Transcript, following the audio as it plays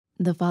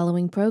The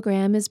following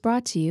program is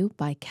brought to you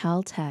by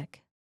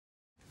Caltech.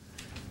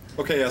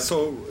 Okay, yeah,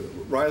 so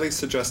Riley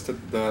suggested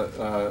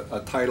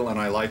a title and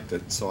I liked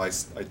it, so I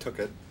took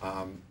it.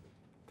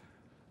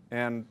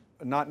 And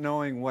not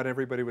knowing what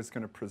everybody was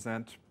going to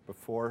present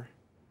before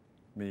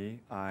me,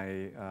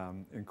 I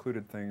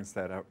included things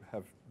that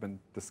have been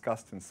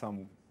discussed in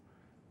some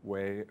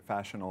way,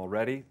 fashion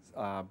already,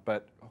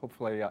 but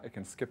hopefully I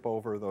can skip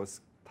over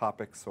those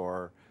topics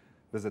or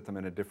visit them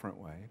in a different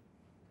way.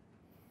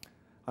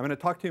 I'm going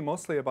to talk to you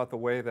mostly about the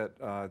way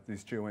that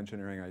these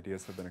geoengineering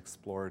ideas have been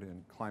explored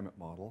in climate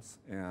models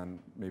and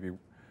maybe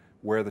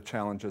where the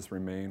challenges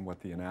remain,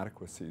 what the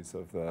inadequacies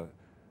of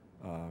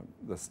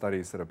the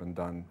studies that have been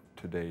done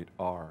to date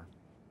are.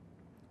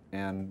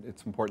 And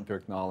it's important to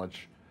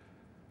acknowledge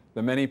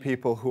the many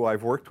people who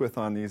I've worked with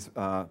on these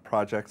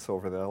projects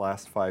over the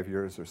last 5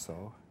 years or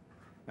so,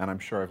 and I'm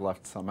sure I've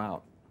left some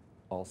out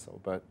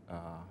also, but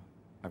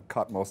I've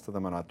caught most of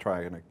them and I'll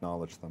try and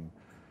acknowledge them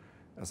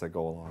as I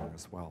go along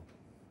as well.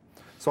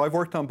 So I've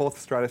worked on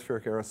both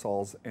stratospheric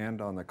aerosols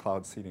and on the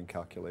cloud seeding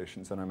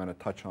calculations, and I'm going to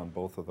touch on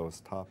both of those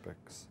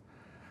topics.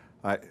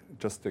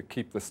 Just to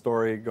keep the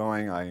story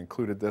going, I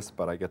included this,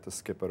 but I get to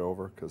skip it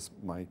over because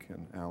Mike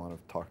and Alan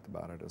have talked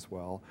about it as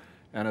well.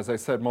 And as I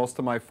said, most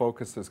of my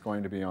focus is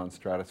going to be on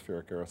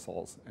stratospheric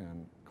aerosols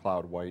and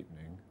cloud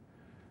whitening.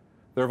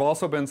 There have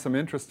also been some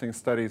interesting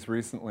studies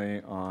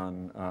recently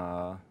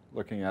on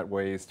looking at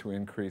ways to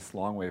increase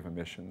long-wave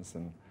emissions,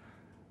 and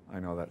I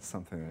know that's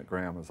something that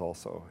Graham is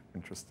also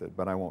interested,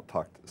 but I won't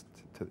talk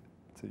to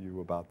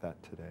you about that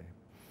today.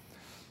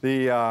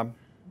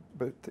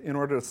 But in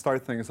order to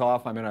start things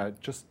off, I'm going to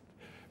just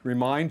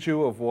remind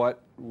you of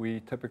what we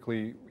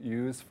typically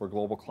use for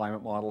global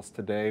climate models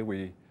today.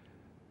 We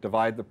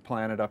divide the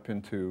planet up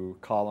into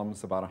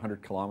columns about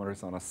 100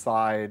 kilometers on a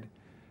side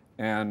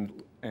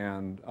and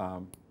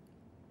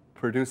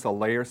produce a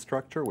layer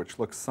structure which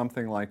looks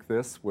something like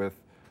this, with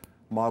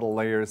model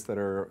layers that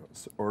are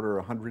order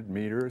 100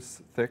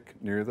 meters thick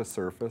near the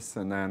surface,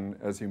 and then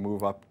as you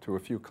move up to a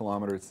few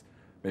kilometers,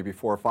 maybe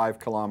 4 or 5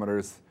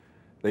 kilometers,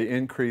 they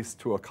increase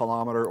to a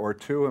kilometer or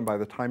two, and by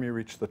the time you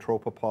reach the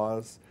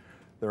tropopause,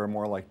 there are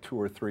more like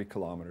 2 or 3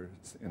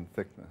 kilometers in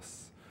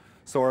thickness.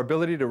 So our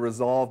ability to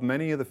resolve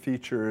many of the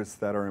features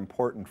that are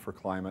important for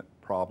climate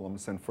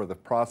problems and for the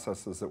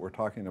processes that we're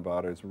talking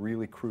about is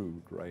really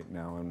crude right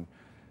now, and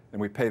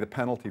we pay the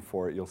penalty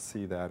for it. You'll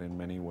see that in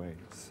many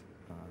ways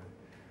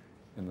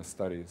in the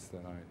studies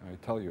that I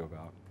tell you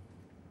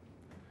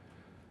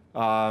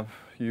about.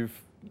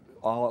 You've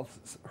all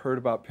heard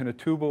about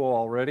Pinatubo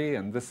already,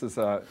 and this is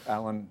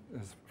Alan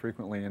has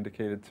frequently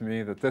indicated to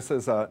me that this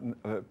is a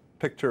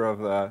picture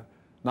of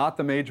not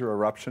the major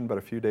eruption, but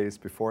a few days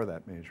before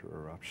that major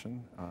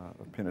eruption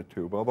of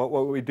Pinatubo. But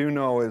what we do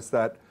know is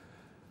that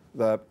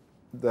the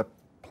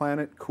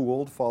planet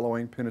cooled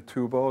following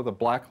Pinatubo. The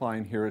black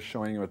line here is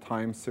showing you a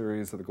time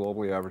series of the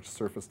globally average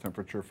surface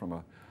temperature from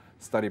a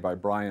study by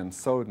Brian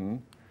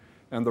Soden.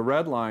 And the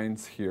red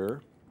lines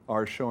here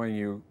are showing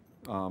you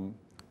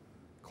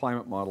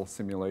climate model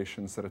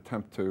simulations that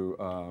attempt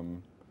to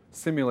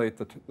simulate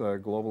the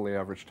globally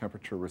average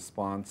temperature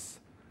response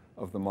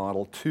of the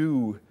model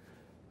to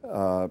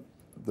the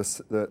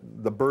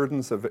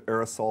burdens of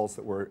aerosols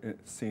that were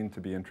seen to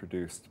be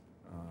introduced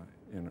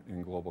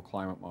in global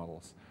climate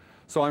models.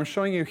 So I'm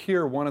showing you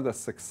here one of the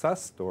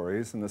success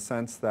stories, in the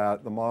sense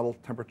that the model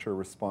temperature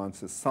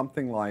response is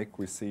something like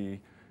we see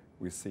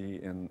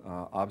in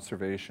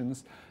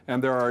observations.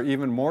 And there are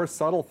even more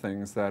subtle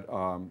things that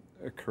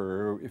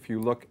occur if you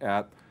look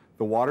at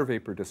the water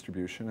vapor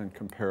distribution and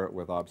compare it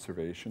with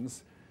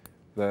observations.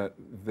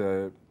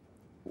 The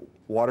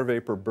water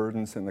vapor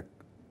burdens in the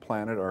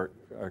planet are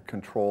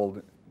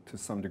controlled to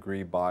some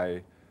degree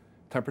by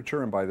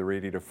temperature and by the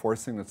radiative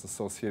forcing that's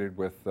associated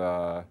with,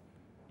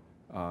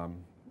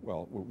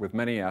 with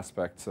many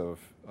aspects of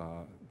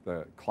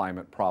the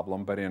climate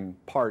problem, but in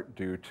part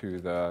due to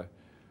the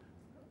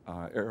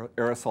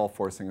aerosol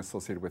forcing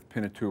associated with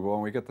Pinatubo,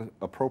 and we get the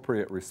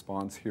appropriate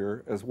response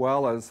here, as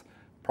well as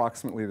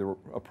approximately the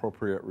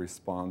appropriate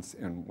response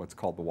in what's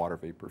called the water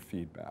vapor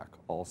feedback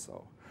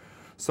also.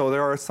 So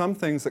there are some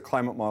things that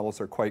climate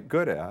models are quite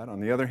good at. On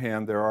the other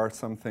hand, there are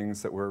some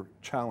things that we're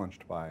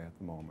challenged by at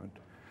the moment.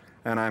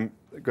 And I'm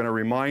going to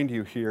remind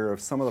you here of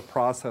some of the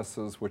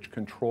processes which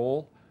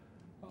control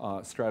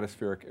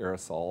stratospheric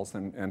aerosols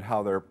and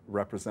how they're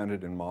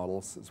represented in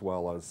models, as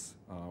well as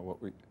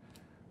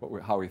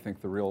how we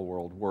think the real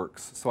world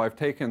works. So I've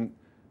taken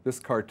this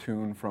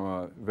cartoon from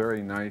a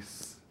very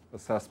nice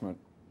assessment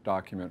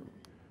document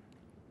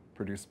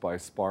produced by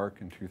Spark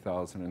in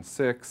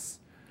 2006.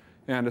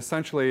 And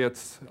essentially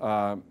it's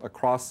a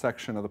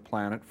cross-section of the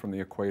planet from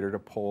the equator to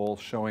pole,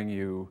 showing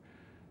you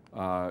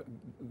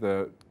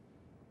the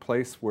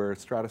place where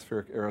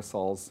stratospheric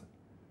aerosols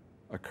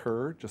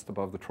occur just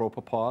above the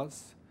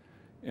tropopause,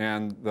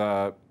 and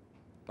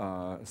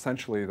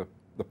essentially the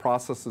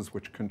processes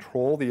which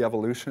control the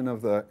evolution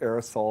of the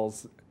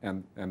aerosols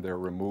and their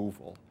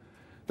removal.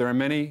 There are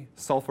many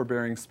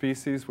sulfur-bearing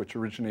species which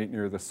originate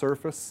near the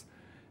surface,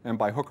 and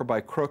by hook or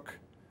by crook,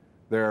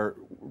 They're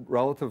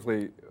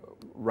relatively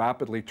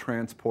rapidly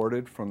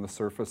transported from the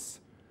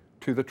surface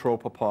to the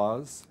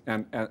tropopause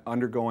and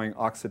undergoing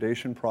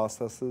oxidation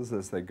processes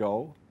as they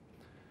go.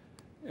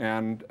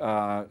 And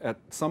at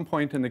some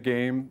point in the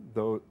game,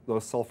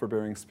 those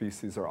sulfur-bearing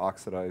species are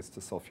oxidized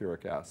to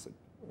sulfuric acid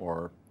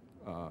or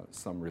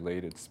some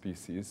related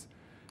species,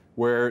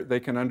 where they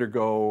can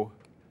undergo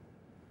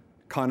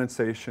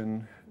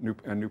condensation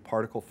and new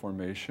particle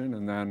formation,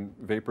 and then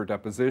vapor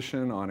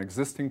deposition on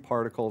existing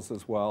particles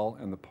as well,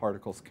 and the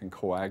particles can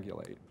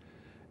coagulate.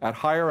 At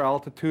higher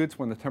altitudes,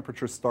 when the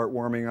temperatures start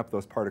warming up,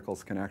 those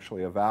particles can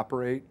actually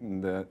evaporate,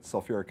 and the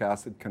sulfuric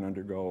acid can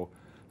undergo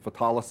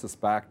photolysis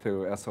back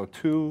to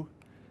SO2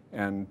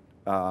 and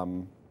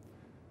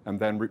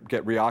then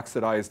get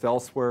reoxidized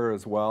elsewhere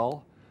as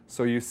well.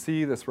 So you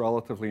see this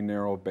relatively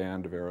narrow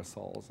band of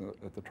aerosols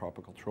at the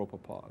tropical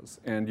tropopause.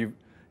 And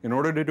in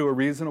order to do a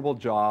reasonable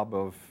job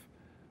of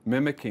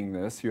mimicking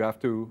this, you have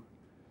to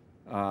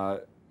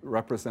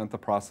represent the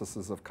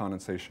processes of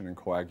condensation and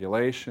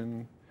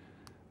coagulation,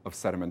 of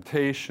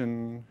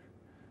sedimentation,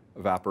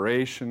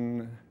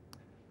 evaporation,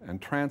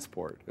 and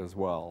transport as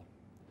well.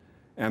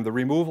 And the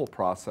removal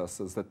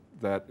processes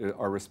that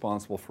are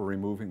responsible for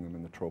removing them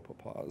in the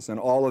tropopause. And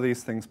all of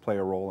these things play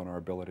a role in our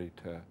ability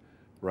to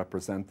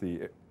represent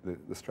the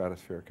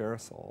stratospheric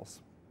aerosols.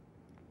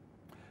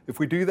 If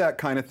we do that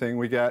kind of thing,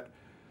 we get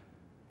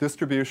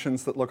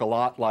distributions that look a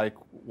lot like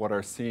what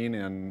are seen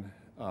in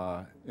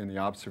the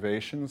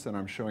observations. And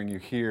I'm showing you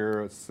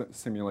here a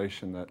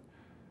simulation that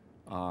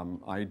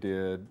I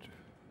did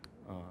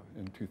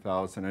in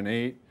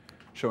 2008,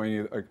 showing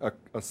you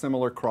a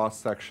similar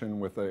cross-section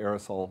with the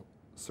aerosol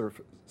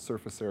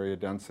surface area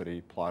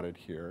density plotted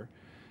here.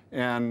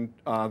 And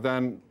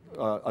then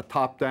a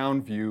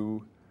top-down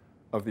view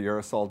of the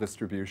aerosol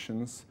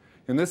distributions.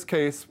 In this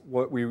case,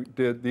 what we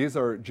did, these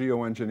are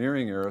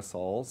geoengineering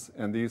aerosols,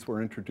 and these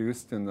were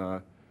introduced in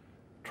the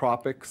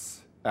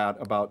tropics at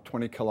about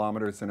 20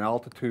 kilometers in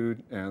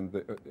altitude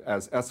and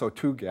as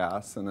SO2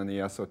 gas, and then the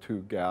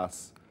SO2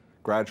 gas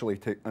gradually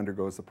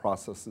undergoes the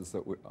processes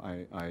that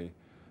I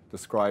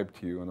described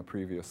to you on the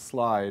previous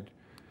slide.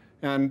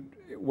 And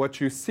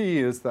what you see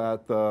is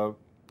that the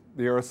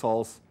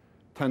aerosols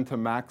tend to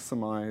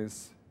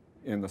maximize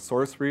in the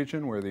source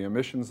region where the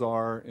emissions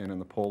are and in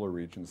the polar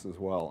regions as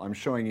well. I'm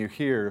showing you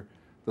here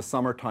the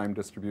summertime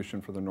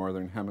distribution for the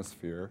northern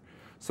hemisphere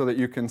so that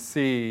you can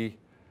see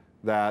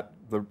that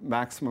the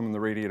maximum in the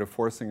radiative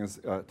forcing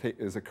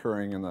is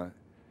occurring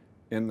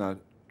in the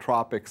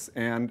tropics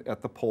and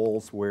at the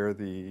poles where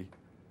the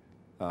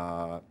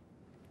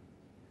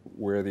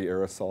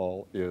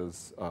aerosol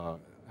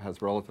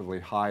has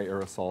relatively high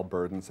aerosol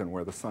burdens and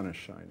where the sun is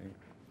shining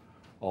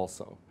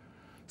also.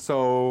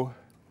 So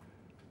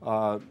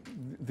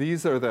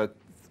these are the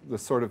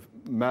sort of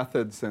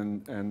methods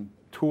and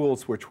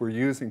tools which we're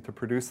using to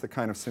produce the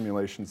kind of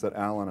simulations that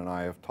Alan and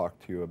I have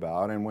talked to you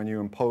about. And when you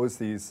impose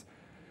these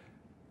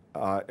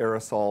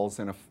aerosols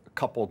in a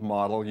coupled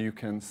model, you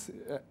can,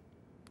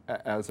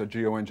 as a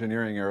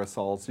geoengineering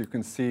aerosols, you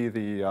can see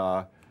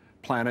the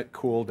planet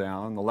cool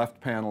down. The left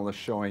panel is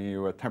showing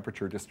you a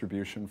temperature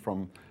distribution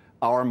from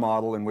our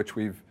model in which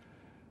we've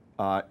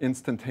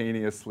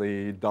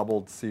instantaneously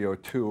doubled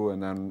CO2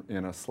 and then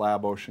in a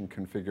slab ocean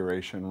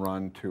configuration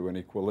run to an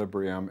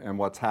equilibrium, and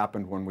what's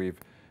happened when we've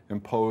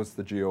imposed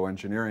the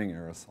geoengineering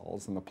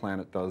aerosols, and the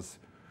planet does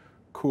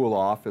cool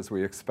off as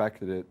we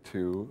expected it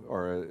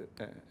to,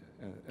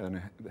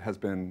 and has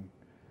been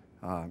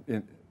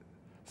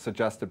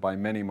suggested by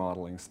many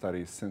modeling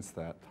studies since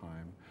that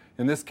time.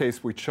 In this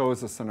case, we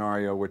chose a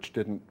scenario which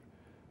didn't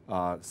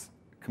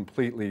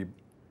completely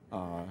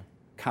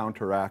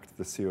counteract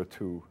the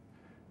CO2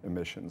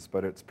 emissions,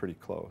 but it's pretty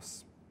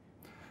close.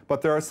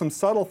 But there are some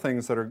subtle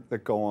things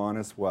that go on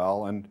as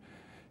well, and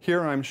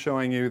here I'm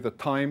showing you the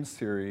time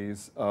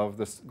series of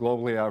this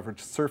globally average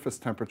surface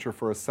temperature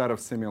for a set of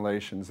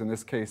simulations. In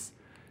this case,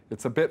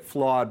 it's a bit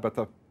flawed,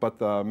 but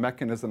the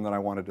mechanism that I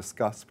want to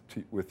discuss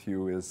with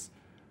you is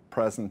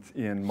present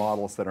in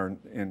models that are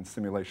in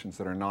simulations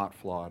that are not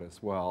flawed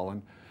as well.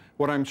 And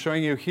what I'm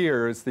showing you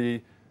here is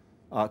the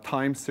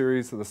time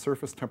series of the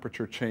surface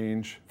temperature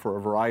change for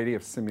a variety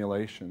of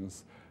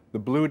simulations. The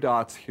blue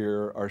dots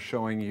here are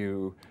showing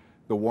you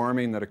the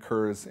warming that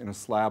occurs in a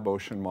slab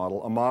ocean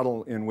model, a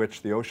model in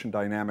which the ocean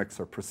dynamics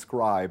are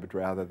prescribed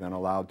rather than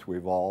allowed to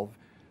evolve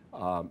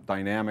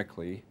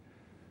dynamically.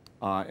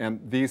 And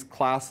these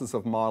classes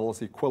of models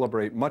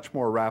equilibrate much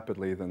more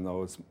rapidly than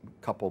those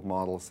coupled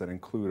models that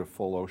include a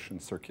full ocean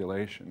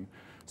circulation.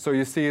 So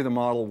you see the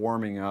model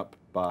warming up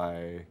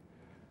by,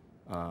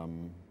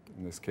 in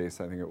this case,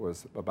 I think it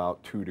was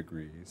about 2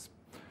 degrees.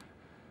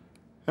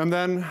 And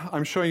then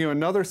I'm showing you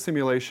another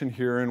simulation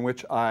here in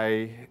which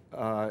I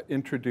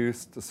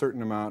introduced a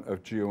certain amount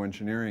of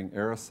geoengineering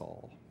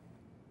aerosol.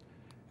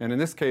 And in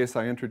this case,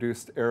 I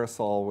introduced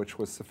aerosol which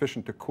was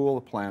sufficient to cool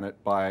the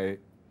planet by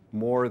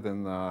more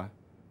than the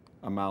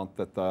amount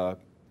that the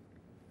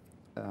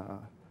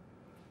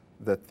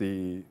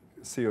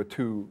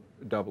CO2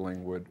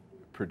 doubling would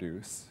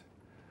produce.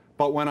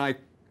 But when I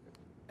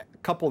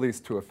couple these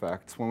two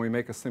effects, when we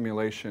make a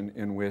simulation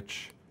in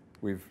which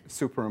we've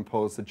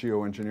superimposed the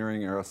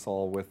geoengineering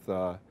aerosol with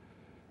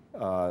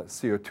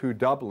CO2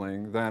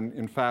 doubling, then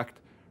in fact,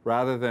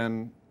 rather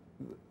than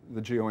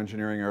the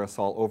geoengineering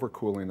aerosol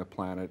overcooling the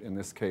planet, in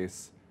this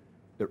case,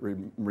 it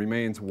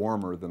remains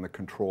warmer than the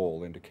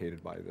control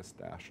indicated by this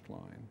dashed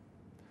line.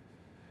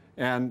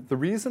 And the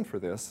reason for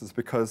this is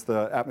because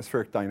the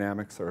atmospheric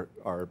dynamics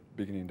are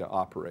beginning to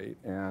operate.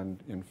 And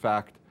in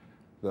fact,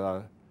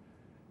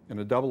 in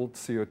a doubled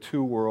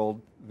CO2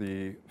 world,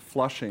 the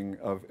flushing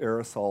of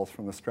aerosols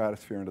from the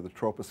stratosphere into the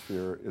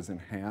troposphere is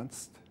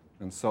enhanced.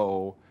 And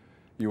so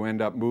you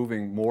end up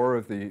moving more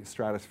of the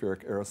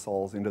stratospheric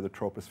aerosols into the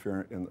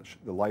troposphere, and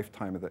the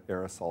lifetime of the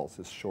aerosols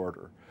is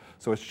shorter.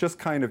 So it's just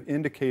kind of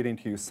indicating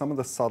to you some of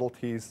the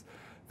subtleties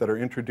that are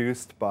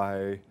introduced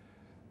by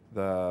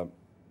the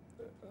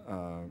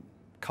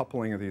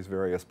coupling of these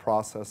various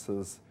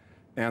processes,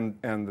 and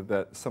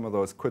that some of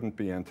those couldn't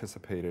be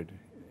anticipated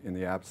in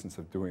the absence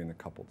of doing the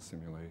coupled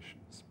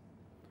simulations.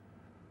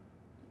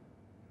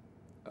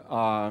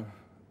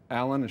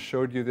 Alan has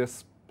showed you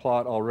this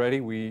plot already.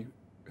 We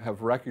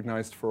have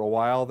recognized for a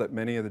while that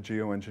many of the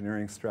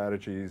geoengineering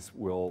strategies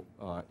will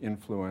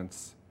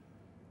influence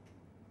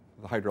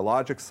the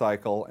hydrologic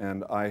cycle,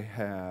 and I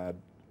had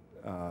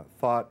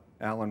thought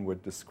Alan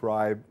would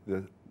describe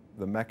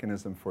the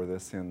mechanism for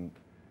this in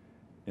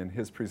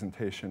his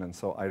presentation, and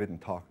so I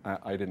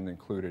didn't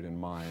include it in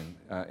mine.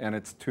 And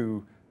it's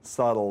too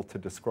subtle to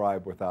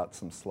describe without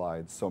some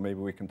slides, so maybe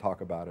we can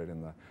talk about it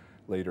in the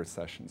later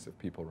sessions if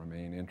people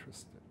remain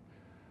interested.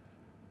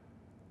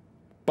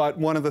 But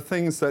one of the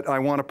things that I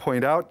want to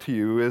point out to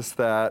you is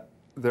that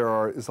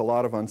there is a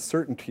lot of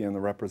uncertainty in the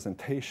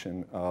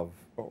representation of,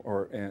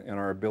 and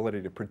our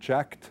ability to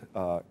project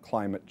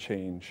climate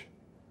changes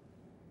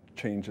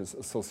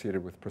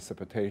associated with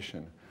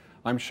precipitation.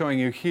 I'm showing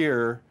you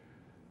here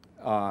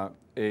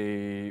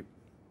a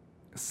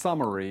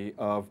summary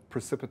of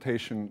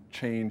precipitation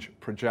change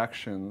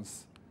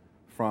projections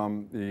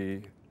from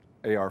the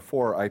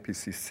AR4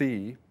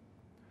 IPCC.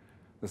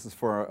 This is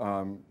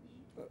for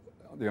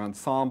the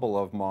ensemble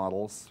of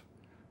models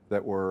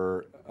that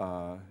were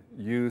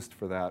used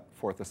for that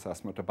fourth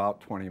assessment,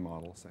 about 20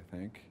 models, I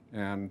think.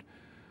 And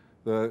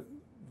the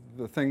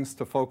things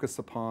to focus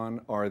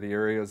upon are the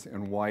areas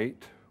in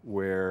white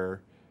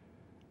where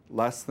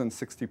less than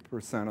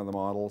 60% of the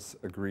models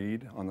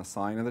agreed on the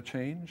sign of the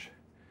change,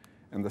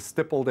 and the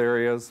stippled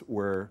areas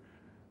where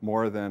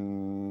more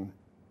than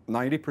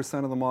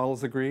 90% of the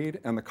models agreed,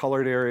 and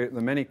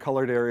the many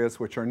colored areas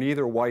which are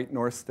neither white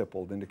nor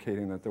stippled,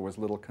 indicating that there was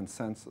little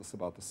consensus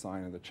about the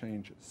sign of the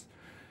changes.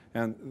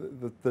 And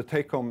the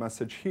take-home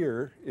message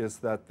here is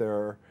that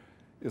there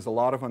is a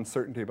lot of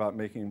uncertainty about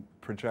making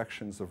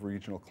projections of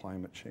regional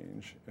climate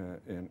change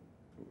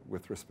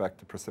with respect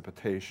to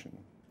precipitation.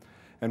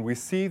 And we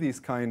see these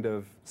kind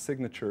of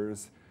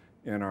signatures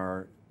in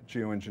our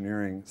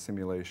geoengineering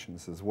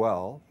simulations as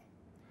well.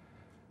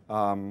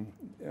 And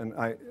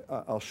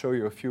I'll show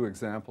you a few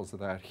examples of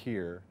that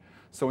here.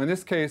 So in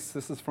this case,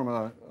 this is from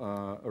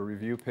a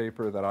review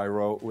paper that I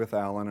wrote with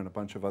Alan and a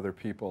bunch of other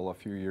people a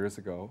few years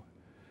ago,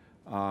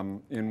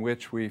 in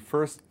which we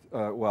first,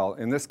 well,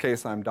 in this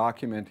case, I'm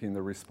documenting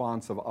the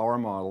response of our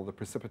model, the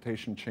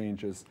precipitation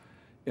changes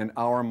in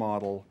our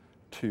model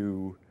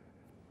to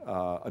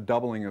a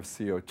doubling of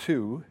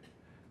CO2.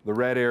 The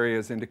red area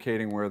is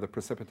indicating where the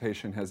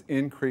precipitation has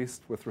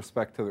increased with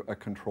respect to a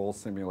control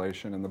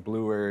simulation, and the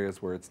blue area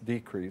is where it's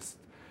decreased.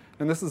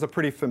 And this is a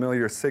pretty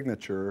familiar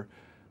signature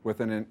with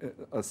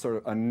a sort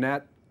of a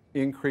net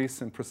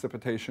increase in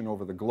precipitation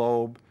over the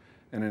globe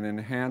and an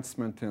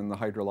enhancement in the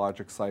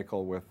hydrologic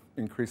cycle with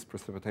increased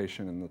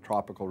precipitation in the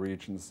tropical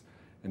regions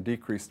and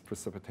decreased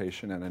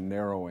precipitation and a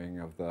narrowing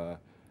of the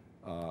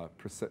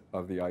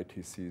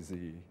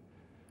ITCZ.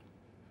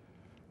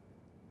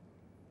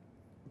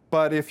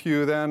 But if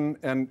you then,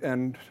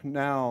 and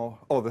now,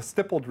 the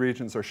stippled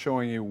regions are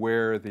showing you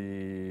where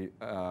the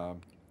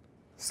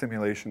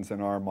simulations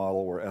in our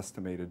model were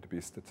estimated to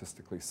be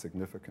statistically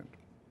significant.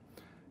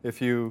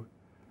 If you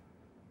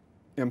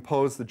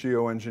impose the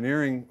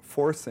geoengineering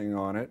forcing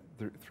on it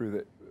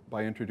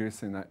by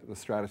introducing the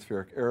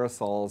stratospheric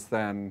aerosols,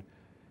 then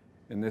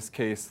in this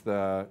case,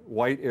 the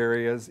white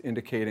areas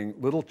indicating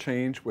little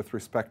change with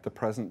respect to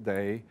present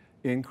day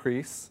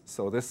increase.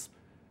 So this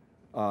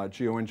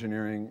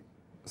geoengineering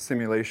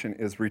simulation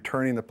is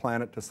returning the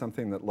planet to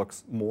something that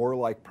looks more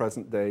like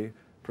present-day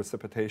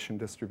precipitation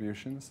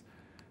distributions,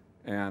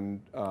 and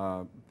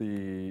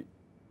the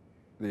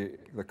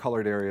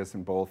colored areas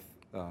in both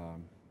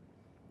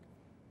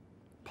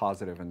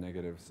positive and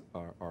negatives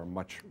are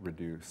much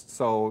reduced.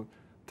 So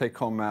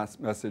take-home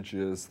message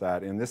is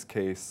that in this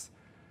case,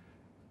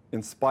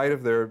 in spite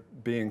of there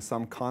being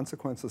some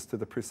consequences to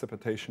the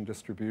precipitation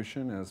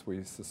distribution, as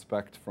we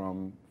suspect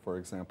from, for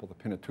example, the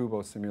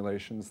Pinatubo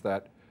simulations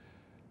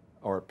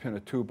or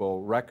Pinatubo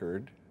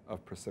record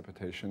of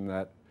precipitation,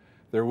 that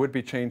there would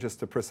be changes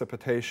to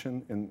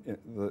precipitation.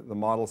 The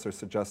models are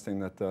suggesting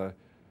that the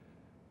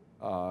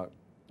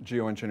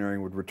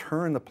geoengineering would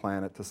return the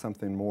planet to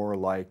something more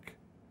like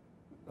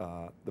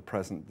the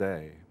present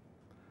day.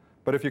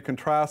 But if you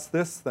contrast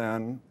this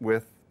then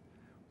with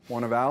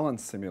one of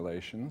Alan's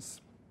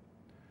simulations,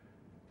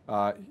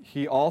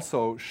 he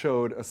also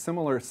showed a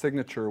similar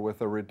signature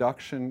with a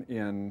reduction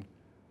in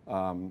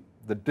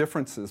the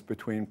differences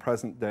between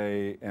present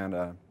day and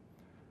a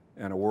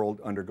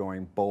world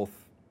undergoing both,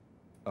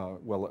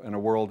 in a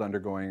world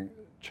undergoing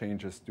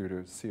changes due to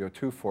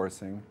CO2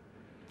 forcing.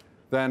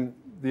 Then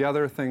the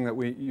other thing that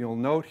you'll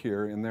note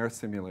here in their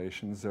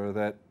simulations are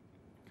that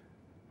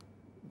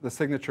the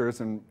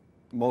signatures in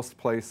most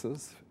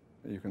places,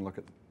 you can look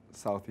at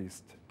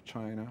Southeast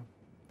China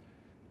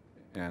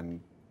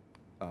and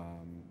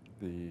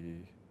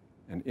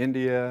in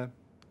India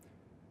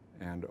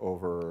and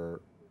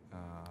over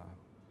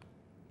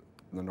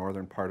the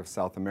northern part of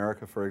South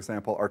America, for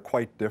example, are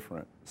quite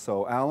different.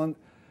 So Alan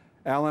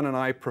and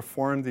I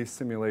performed these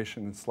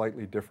simulations in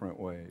slightly different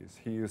ways.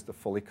 He used a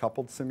fully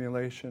coupled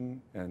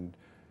simulation and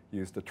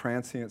used a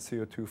transient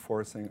CO2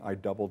 forcing. I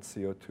doubled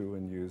CO2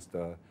 and used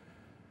a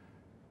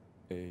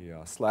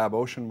slab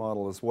ocean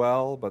model as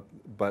well,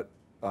 but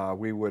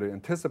we would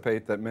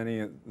anticipate that many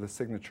of the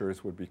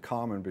signatures would be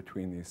common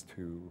between these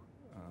two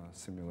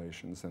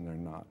simulations, and they're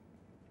not.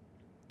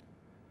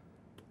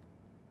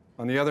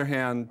 On the other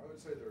hand, I would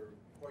say they're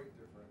quite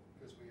different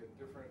because we had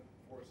different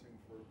forcing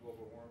for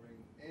global warming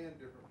and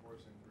different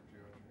forcing for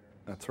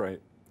geoengineering. That's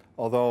right.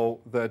 Although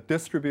the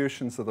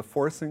distributions of the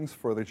forcings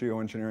for the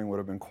geoengineering would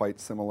have been quite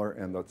similar,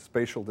 and the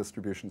spatial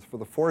distributions for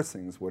the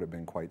forcings would have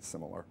been quite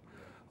similar,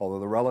 although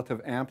the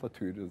relative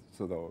amplitudes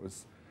of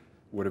those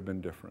would have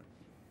been different.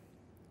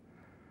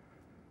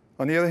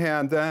 On the other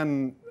hand,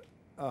 then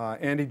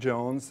Andy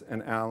Jones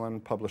and Alan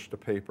published a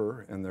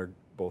paper, and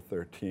both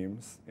their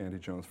teams, Andy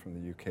Jones from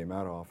the UK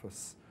Met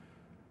Office,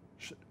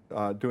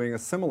 doing a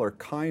similar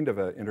kind of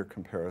an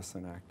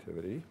intercomparison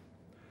activity.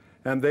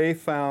 And they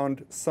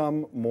found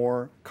some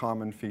more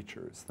common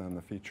features than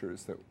the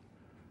features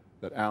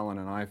that Alan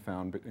and I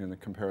found in the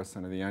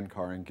comparison of the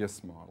NCAR and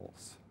GISS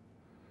models.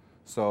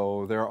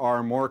 So there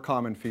are more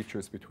common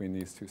features between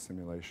these two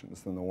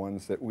simulations than the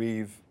ones that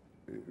we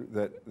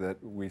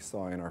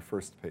saw in our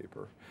first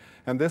paper.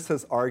 And this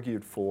has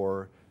argued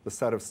for the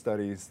set of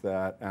studies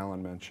that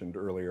Alan mentioned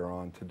earlier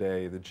on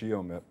today, the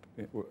GeoMIP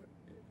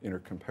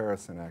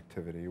intercomparison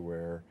activity,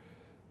 where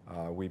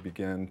we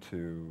begin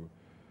to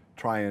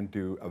try and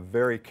do a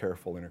very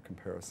careful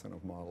intercomparison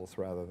of models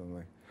rather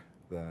than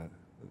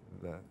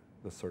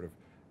the sort of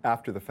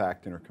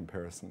after-the-fact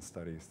intercomparison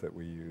studies that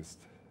we used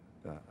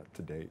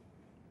to date.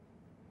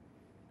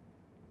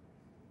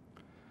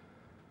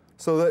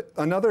 So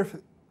another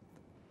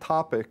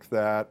topic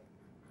that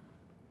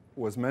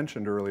was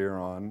mentioned earlier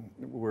on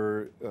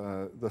were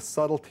the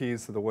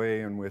subtleties of the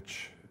way in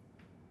which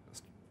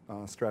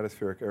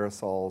stratospheric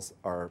aerosols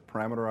are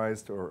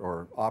parameterized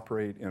or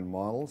operate in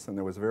models. And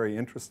there was a very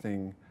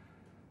interesting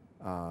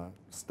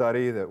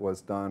study that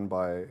was done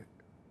by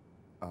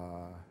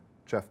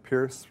Jeff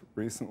Pierce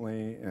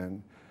recently,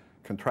 and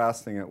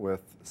contrasting it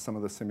with some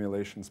of the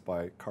simulations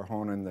by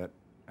Karhonen that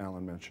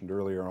Alan mentioned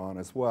earlier on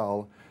as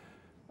well,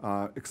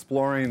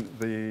 exploring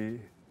the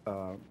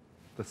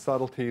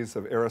subtleties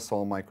of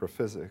aerosol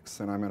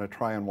microphysics. And I'm going to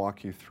try and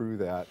walk you through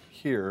that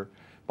here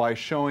by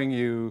showing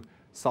you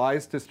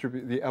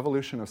the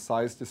evolution of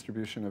size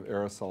distribution of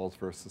aerosols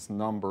versus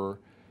number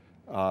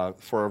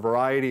for a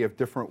variety of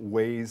different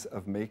ways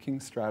of making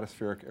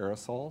stratospheric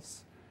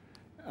aerosols,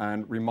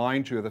 and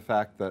remind you of the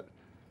fact that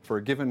for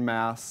a given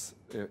mass,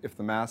 if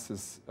the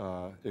mass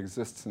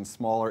exists in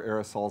smaller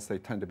aerosols, they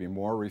tend to be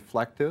more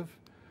reflective,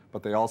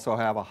 but they also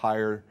have a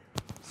higher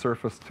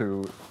surface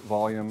to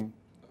volume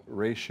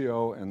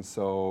ratio, and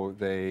so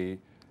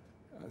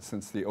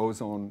since the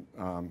ozone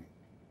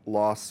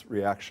loss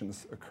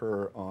reactions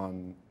occur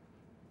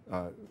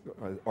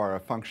are a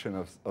function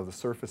of the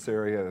surface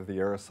area of the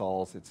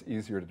aerosols, it's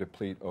easier to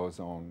deplete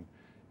ozone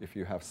if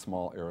you have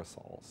small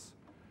aerosols.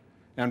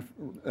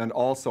 And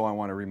also I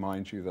want to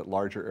remind you that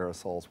larger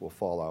aerosols will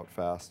fall out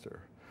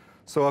faster.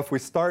 So if we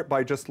start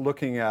by just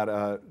looking at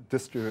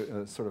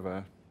sort of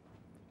a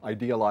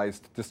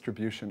idealized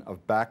distribution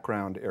of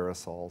background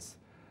aerosols,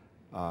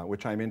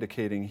 which I'm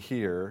indicating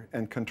here,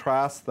 and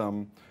contrast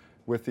them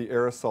with the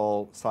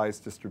aerosol size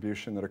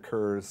distribution that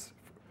occurs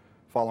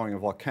following a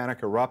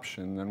volcanic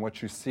eruption, then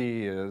what you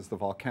see is the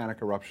volcanic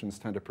eruptions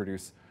tend to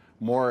produce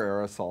more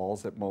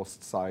aerosols at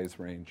most size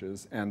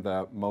ranges, and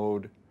the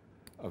mode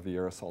of the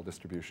aerosol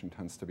distribution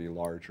tends to be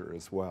larger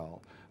as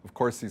well. Of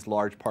course, these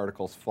large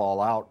particles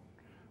fall out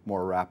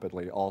more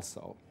rapidly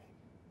also.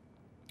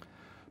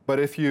 But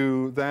if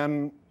you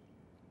then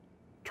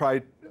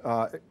try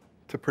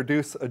to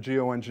produce a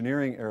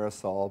geoengineering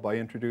aerosol by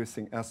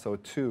introducing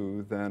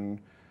SO2,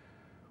 then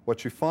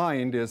what you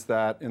find is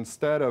that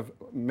instead of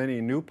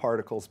many new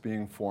particles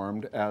being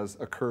formed, as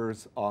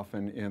occurs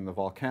often in the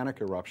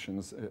volcanic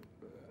eruptions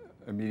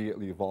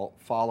immediately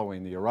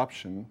following the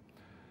eruption,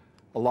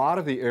 a lot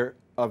of the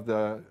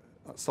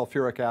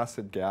sulfuric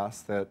acid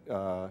gas that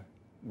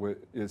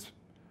is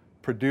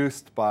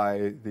produced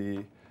by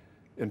the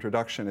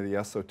introduction of the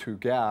SO2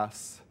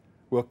 gas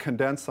will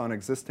condense on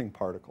existing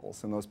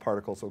particles, and those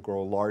particles will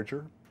grow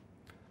larger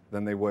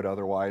than they would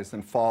otherwise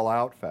and fall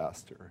out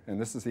faster.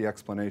 And this is the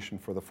explanation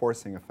for the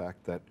forcing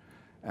effect that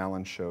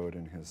Alan showed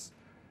in his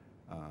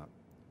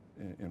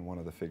in one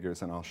of the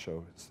figures, and I'll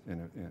show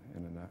in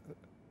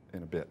a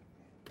bit.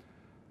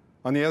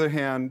 On the other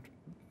hand,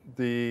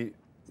 the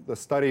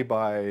study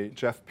by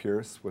Jeff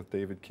Pierce with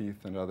David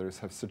Keith and others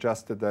have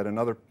suggested that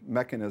another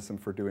mechanism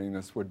for doing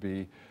this would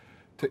be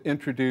to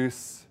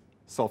introduce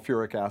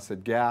sulfuric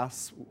acid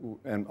gas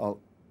and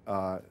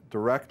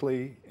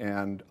directly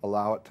and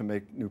allow it to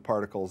make new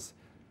particles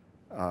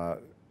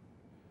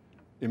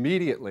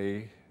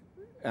immediately,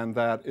 and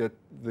that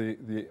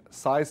the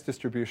size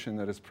distribution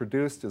that is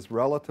produced is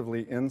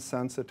relatively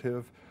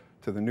insensitive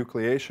to the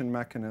nucleation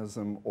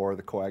mechanism or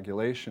the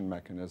coagulation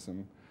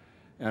mechanism.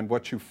 And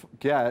what you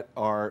get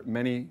are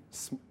many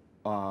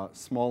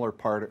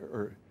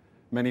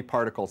many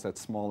particles at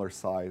smaller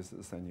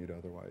sizes than you'd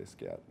otherwise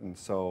get. And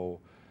so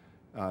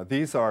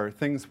these are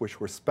things which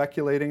we're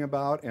speculating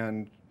about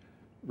and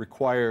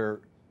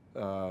require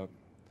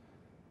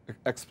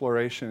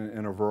exploration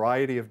in a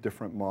variety of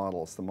different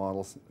models. The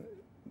models,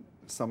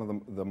 some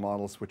of the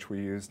models which we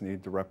use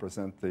need to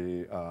represent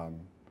the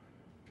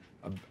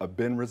a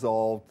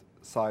bin-resolved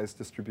size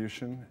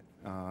distribution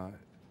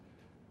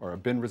or a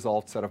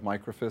bin-resolved set of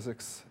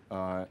microphysics,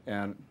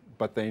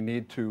 but they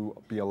need to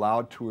be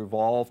allowed to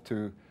evolve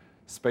to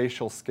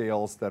spatial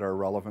scales that are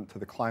relevant to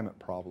the climate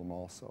problem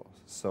also,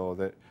 so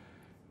that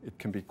it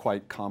can be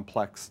quite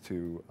complex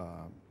to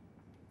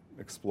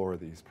explore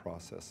these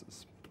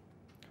processes.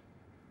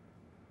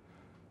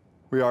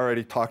 We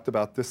already talked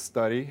about this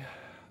study,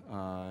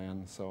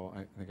 and so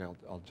I think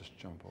I'll just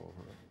jump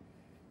over it.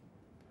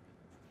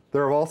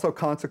 There are also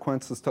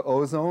consequences to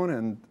ozone,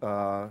 and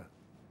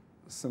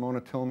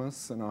Simona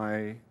Tilmas and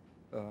I,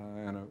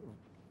 and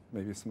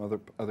maybe some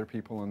other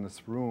people in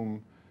this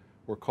room,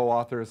 were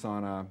co-authors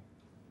on a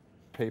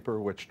paper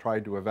which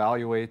tried to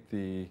evaluate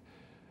the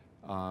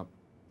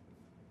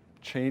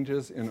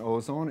changes in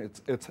ozone.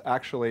 It's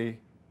actually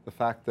the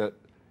fact that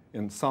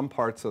in some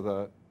parts of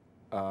the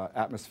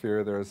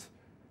atmosphere there's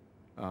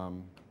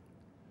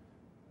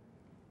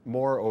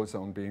more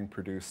ozone being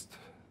produced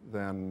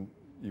than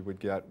you would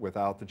get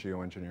without the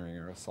geoengineering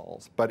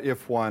aerosols. But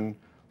if one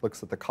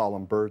looks at the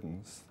column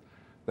burdens,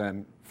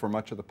 then for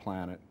much of the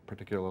planet,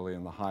 particularly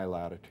in the high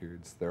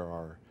latitudes, there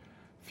are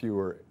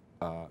fewer,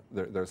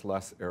 there's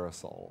less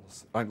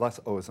aerosols, less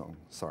ozone,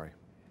 sorry.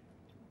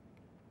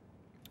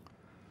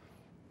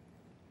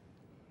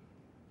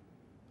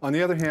 On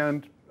the other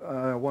hand,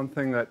 one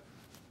thing that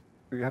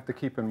we have to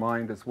keep in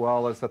mind as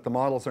well is that the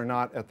models are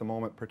not at the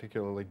moment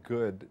particularly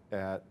good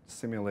at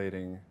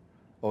simulating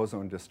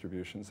ozone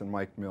distributions, and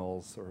Mike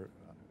Mills or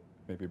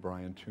maybe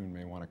Brian Toon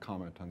may want to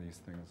comment on these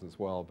things as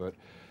well. But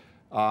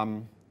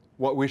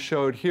what we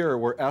showed here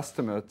were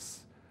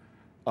estimates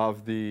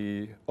of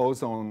the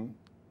ozone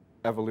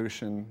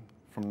evolution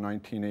from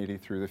 1980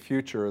 through the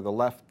future. The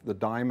left, the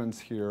diamonds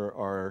here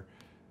are,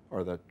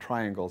 or the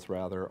triangles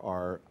rather,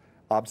 are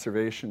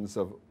observations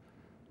of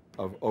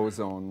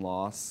ozone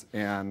loss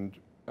and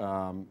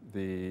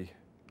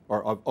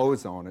or of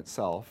ozone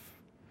itself,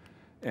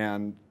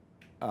 and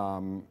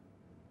of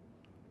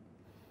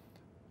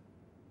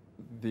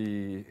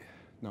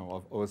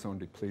ozone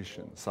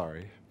depletion,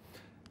 sorry.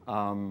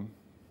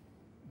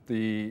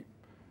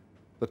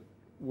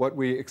 What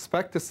we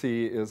expect to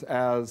see is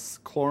as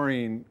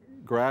chlorine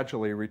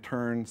gradually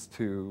returns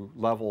to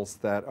levels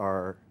that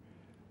are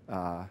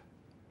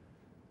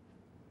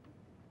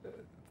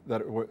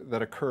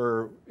that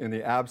occur in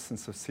the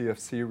absence of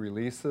CFC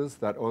releases,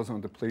 that ozone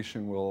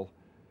depletion will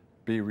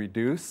be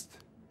reduced,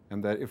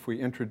 and that if we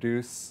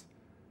introduce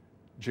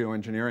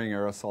geoengineering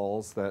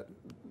aerosols, that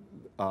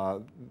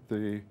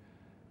the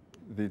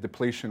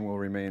depletion will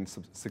remain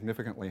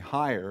significantly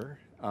higher.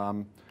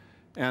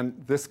 And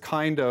this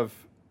kind of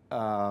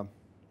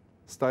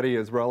study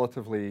is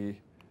relatively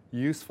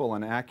useful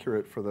and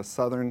accurate for the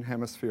southern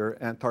hemisphere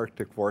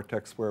Antarctic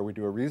vortex, where we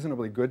do a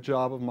reasonably good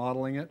job of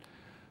modeling it.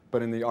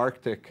 But in the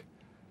Arctic,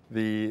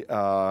 we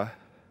don't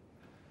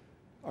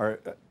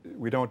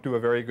do a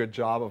very good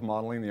job of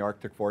modeling the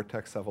Arctic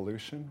vortex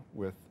evolution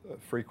with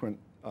frequent,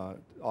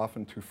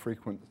 often too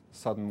frequent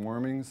sudden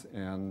warmings,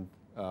 and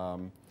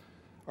our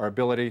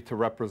ability to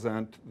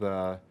represent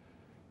the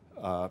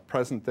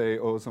present-day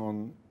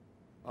ozone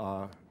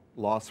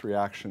loss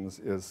reactions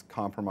is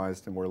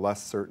compromised, and we're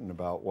less certain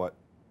about what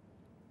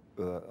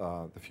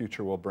the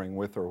future will bring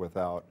with or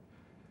without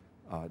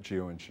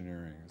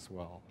geoengineering as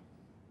well.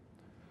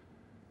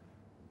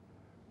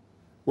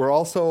 We're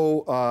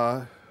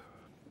also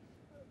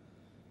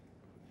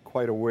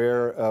quite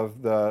aware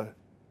of the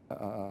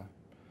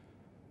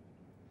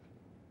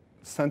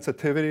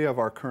sensitivity of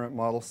our current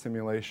model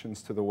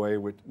simulations to the way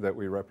that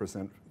we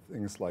represent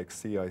things like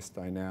sea ice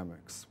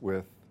dynamics,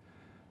 with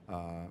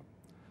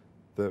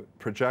the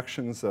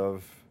projections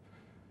of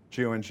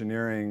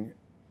geoengineering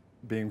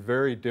being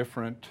very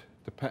different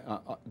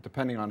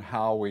depending on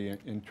how we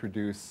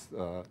introduce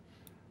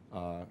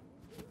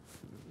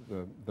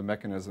the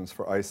mechanisms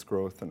for ice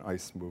growth and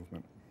ice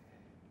movement.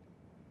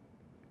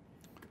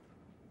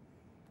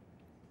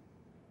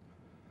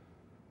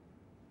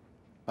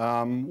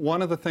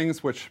 One of the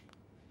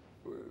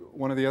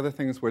other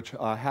things which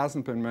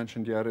hasn't been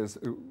mentioned yet is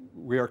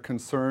we are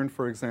concerned,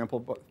 for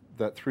example,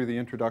 that through the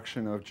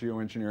introduction of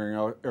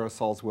geoengineering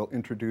aerosols will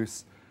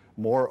introduce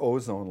more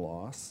ozone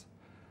loss.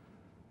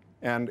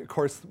 And of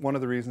course, one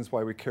of the reasons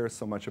why we care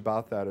so much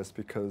about that is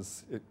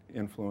because it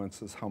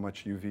influences how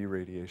much UV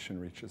radiation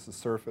reaches the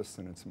surface,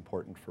 and it's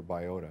important for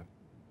biota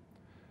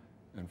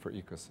and for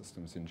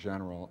ecosystems in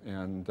general.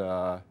 And,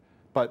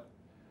 but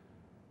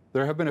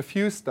there have been a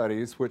few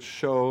studies which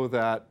show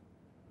that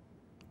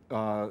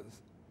stratospheric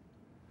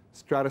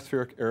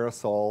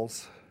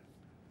aerosols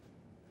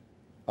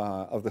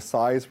of the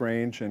size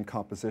range and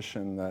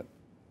composition that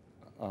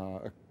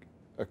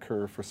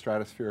occur for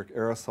stratospheric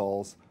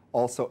aerosols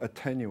also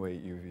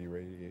attenuate UV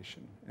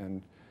radiation,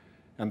 and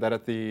that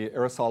at the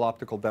aerosol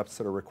optical depths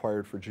that are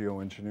required for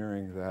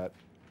geoengineering, that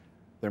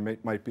there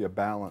might be a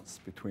balance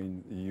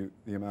between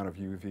the amount of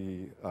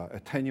UV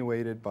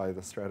attenuated by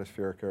the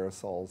stratospheric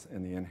aerosols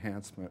and the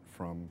enhancement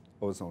from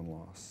ozone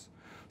loss.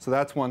 So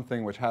that's one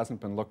thing which hasn't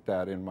been looked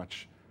at in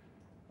much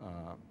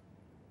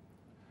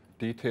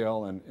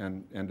detail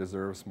and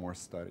deserves more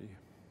study.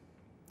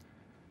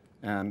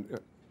 And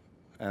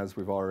as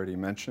we've already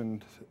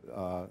mentioned,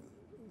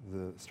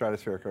 the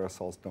stratospheric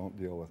aerosols don't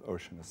deal with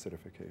ocean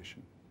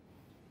acidification.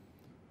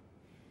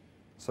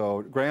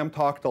 So Graham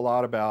talked a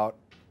lot about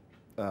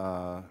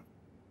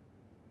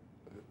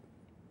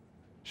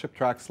ship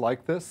tracks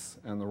like this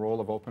and the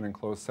role of open and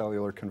closed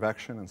cellular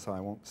convection, and so I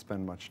won't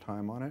spend much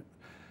time on it.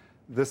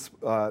 This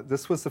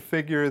was the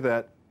figure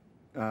that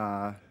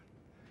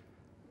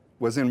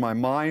was in my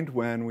mind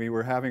when we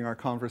were having our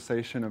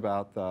conversation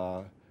about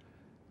the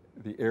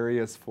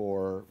areas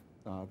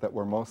that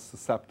were most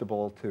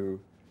susceptible to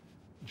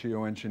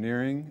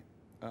geoengineering.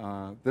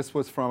 This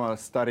was from a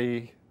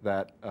study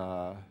that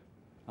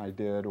I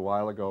did a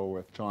while ago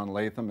with John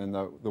Latham, and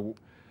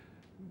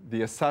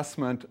the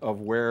assessment of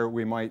where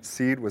we might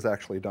seed was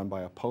actually done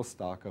by a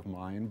postdoc of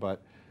mine,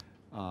 but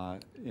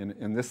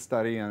in this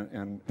study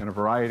and a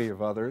variety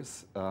of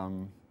others,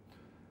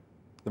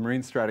 the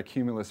marine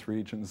stratocumulus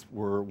regions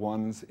were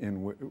ones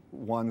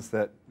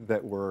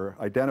that were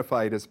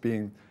identified as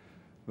being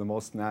the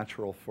most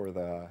natural for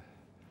a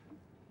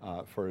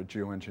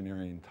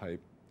geoengineering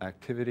type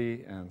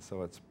activity, and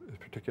so it's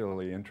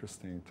particularly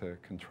interesting to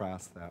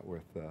contrast that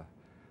with the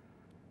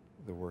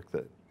work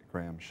that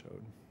Graham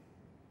showed.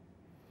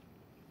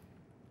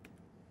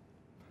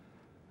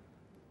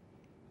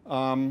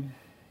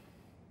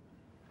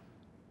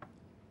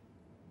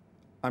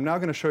 I'm now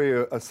going to show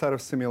you a set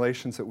of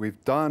simulations that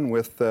we've done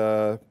with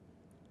where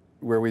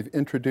we've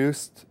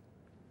introduced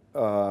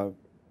geoengineering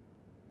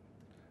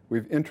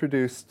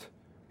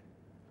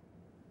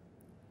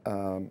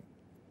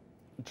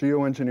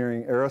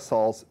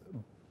aerosols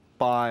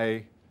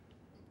by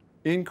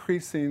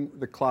increasing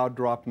the cloud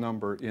drop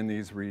number in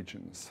these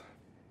regions.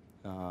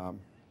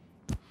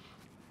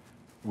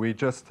 We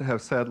just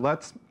have said,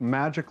 let's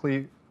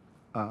magically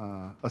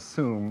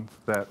assume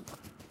that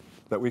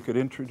we could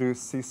introduce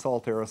sea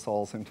salt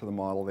aerosols into the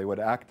model. They would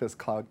act as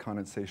cloud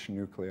condensation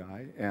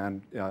nuclei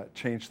and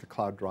change the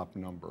cloud drop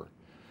number.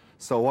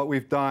 So what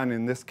we've done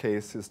in this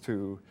case is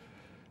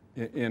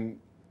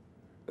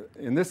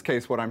in this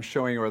case, what I'm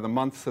showing you are the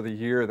months of the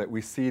year that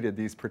we seeded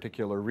these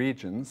particular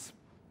regions.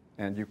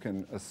 And you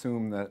can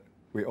assume that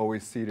we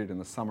always seeded in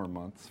the summer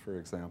months, for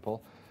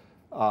example.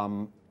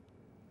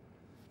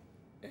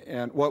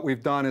 And what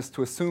we've done is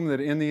to assume that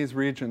in these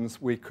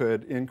regions we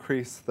could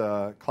increase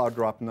the cloud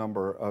drop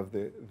number of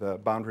the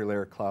boundary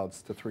layer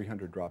clouds to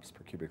 300 drops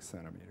per cubic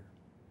centimeter.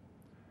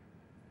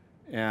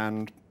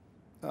 And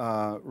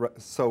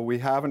so we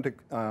haven't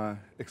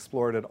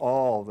explored at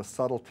all the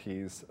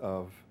subtleties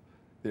of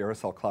the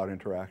aerosol cloud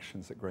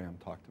interactions that Graham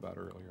talked about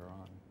earlier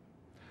on.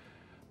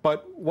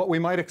 But what we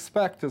might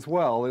expect as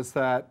well is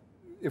that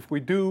if we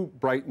do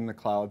brighten the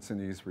clouds in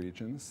these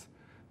regions,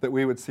 that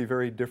we would see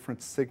very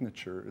different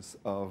signatures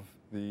of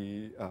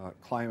the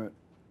climate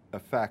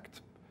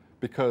effect,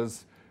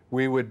 because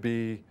we would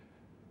be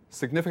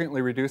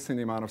significantly reducing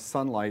the amount of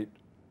sunlight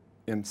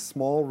in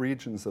small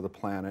regions of the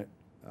planet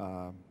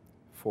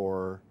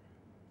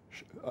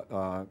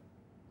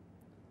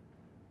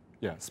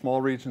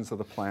small regions of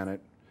the planet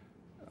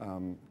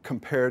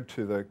compared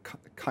to the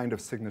kind of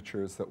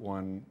signatures that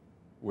one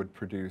would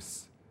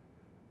produce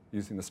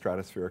using the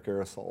stratospheric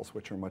aerosols,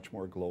 which are much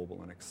more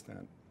global in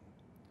extent.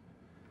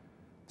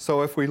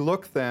 So if we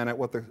look then at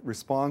what the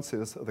response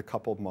is of the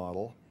coupled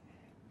model,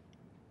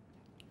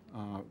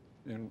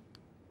 in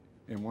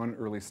one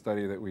early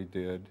study that we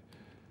did,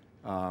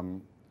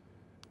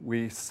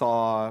 we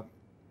saw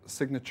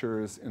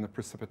signatures in the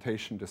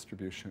precipitation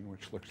distribution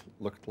which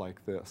looked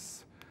like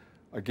this.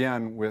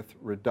 Again, with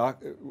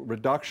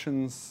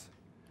reductions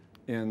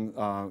in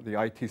the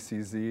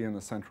ITCZ in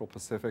the Central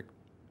Pacific,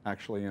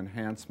 actually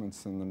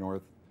enhancements in the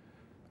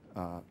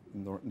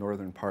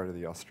northern part of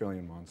the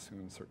Australian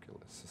monsoon circular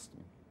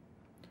system.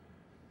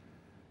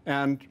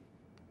 And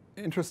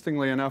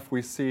interestingly enough,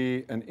 we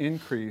see an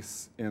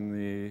increase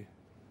in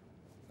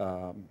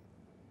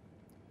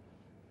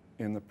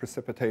in the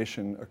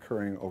precipitation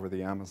occurring over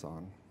the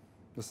Amazon.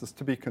 This is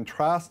to be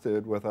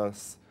contrasted with a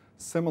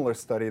similar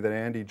study that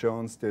Andy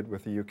Jones did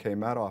with the UK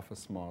Met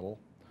Office model,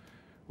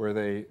 where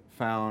they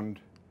found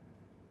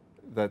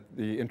that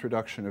the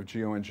introduction of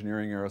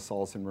geoengineering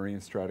aerosols in marine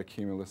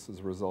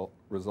stratocumuluses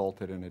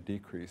resulted in a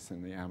decrease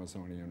in the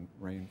Amazonian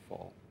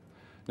rainfall.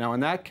 Now, in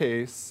that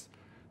case,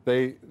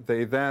 they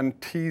then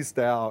teased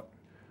out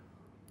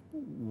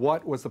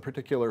what was the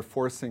particular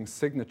forcing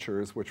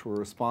signatures which were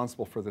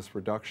responsible for this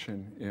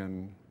reduction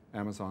in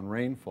Amazon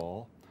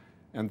rainfall,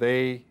 and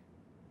they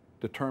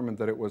determined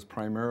that it was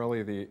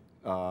primarily the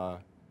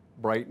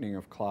brightening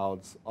of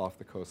clouds off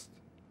the coast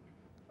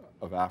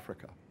of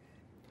Africa.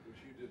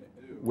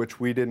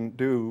 Which we didn't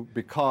do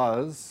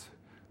because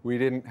we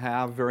didn't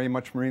have very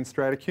much marine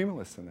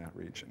stratocumulus in that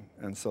region,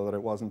 and so that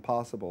it wasn't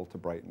possible to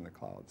brighten the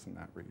clouds in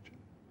that region.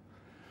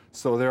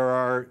 So there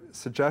are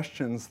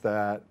suggestions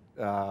that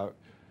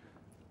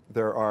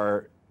there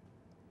are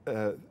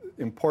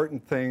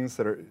important things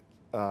that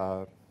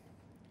are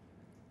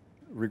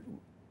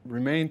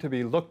remain to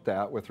be looked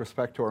at with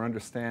respect to our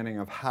understanding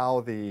of how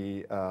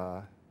the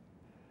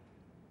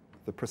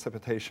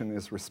precipitation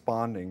is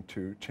responding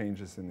to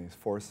changes in these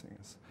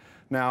forcings.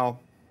 Now,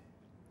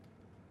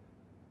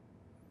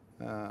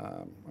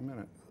 I'm going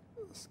to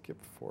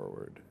skip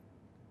forward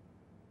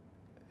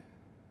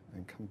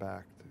and come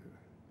back to,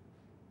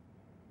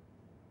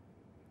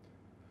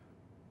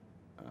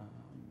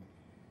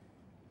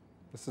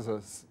 this is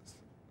a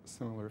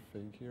similar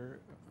figure.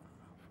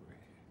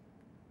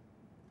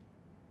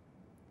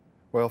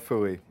 Well,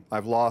 phooey,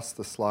 I've lost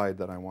the slide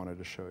that I wanted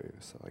to show you,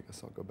 so I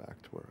guess I'll go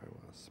back to where I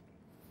was.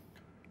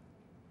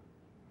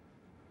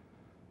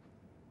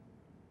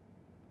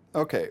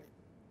 Okay,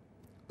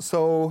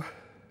 so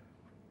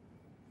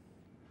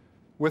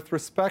with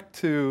respect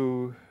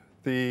to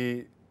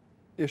the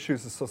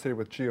issues associated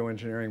with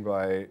geoengineering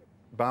by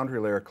boundary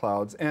layer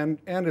clouds and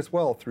as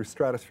well through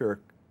stratospheric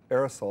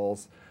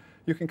aerosols,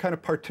 you can kind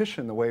of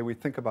partition the way we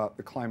think about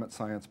the climate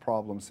science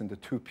problems into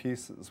two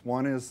pieces.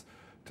 One is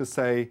to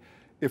say,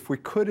 if we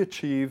could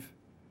achieve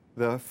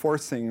the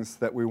forcings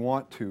that we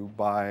want to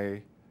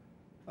by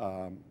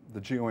the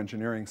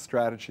geoengineering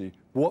strategy,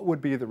 what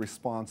would be the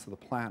response of the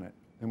planet?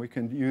 And we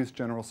can use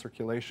general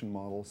circulation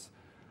models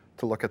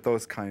to look at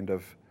those kind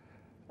of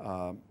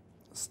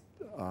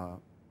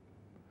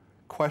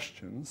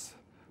questions.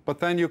 But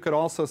then you could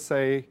also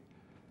say,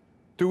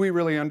 do we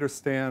really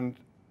understand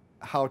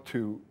how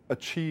to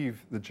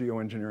achieve the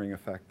geoengineering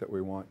effect that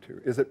we want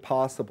to? Is it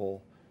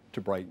possible to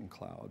brighten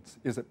clouds?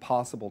 Is it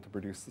possible to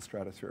produce the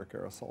stratospheric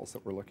aerosols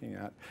that we're looking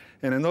at?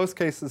 And in those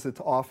cases, it's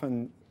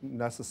often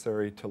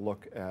necessary to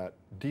look at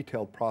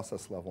detailed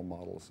process level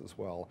models as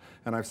well.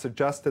 And I've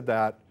suggested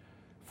that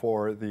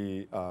for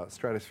the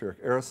stratospheric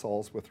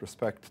aerosols with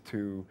respect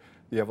to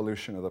the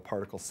evolution of the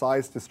particle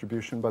size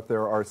distribution, but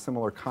there are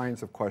similar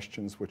kinds of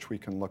questions which we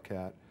can look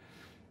at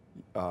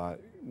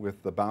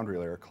with the boundary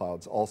layer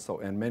clouds also,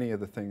 and many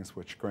of the things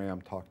which Graham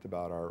talked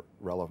about are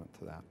relevant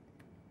to that.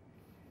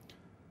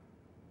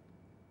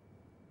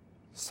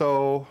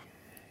 So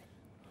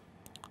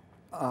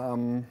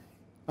I'm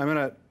going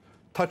to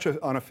touch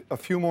on a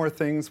few more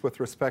things with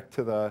respect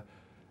to the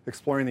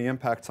exploring the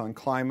impacts on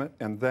climate,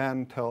 and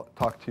then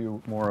talk to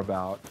you more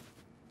about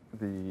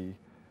the,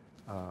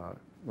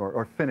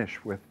 or finish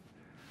with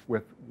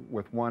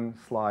one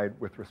slide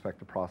with respect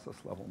to process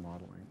level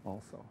modeling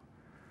also.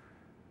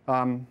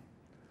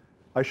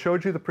 I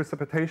showed you the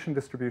precipitation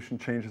distribution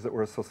changes that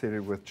were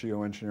associated with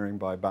geoengineering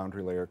by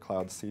boundary layer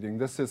cloud seeding.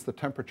 This is the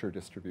temperature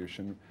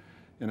distribution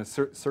in a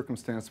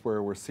circumstance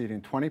where we're seeding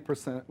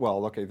 20%,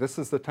 well, okay, this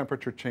is the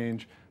temperature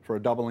change for a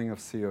doubling of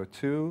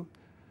CO2,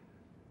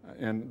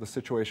 and the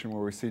situation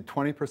where we seed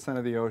 20%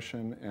 of the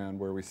ocean and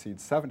where we seed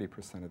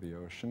 70% of the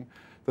ocean.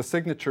 The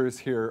signatures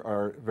here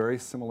are very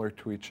similar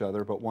to each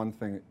other, but one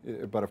thing,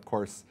 but of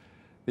course,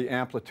 the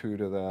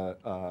amplitude of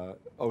the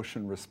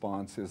ocean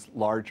response is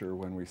larger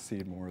when we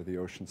seed more of the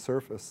ocean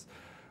surface.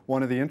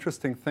 One of the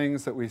interesting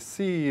things that we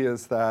see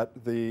is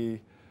that the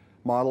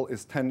model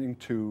is tending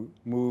to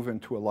move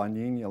into a La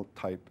Nina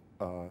type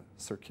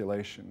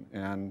circulation.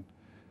 And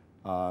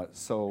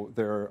so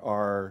there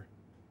are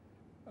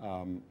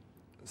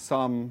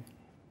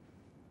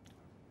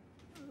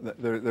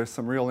there's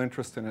some real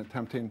interest in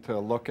attempting to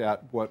look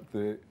at what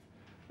the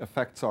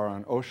effects are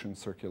on ocean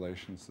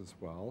circulations as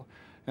well.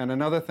 And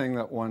another thing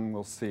that one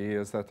will see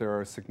is that there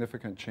are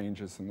significant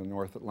changes in the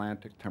North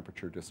Atlantic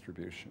temperature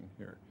distribution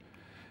here.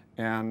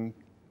 And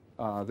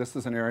this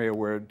is an area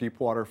where deep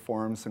water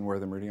forms and where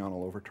the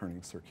meridional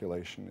overturning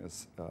circulation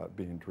is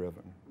being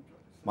driven.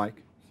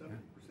 Mike? 70% of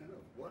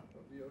what?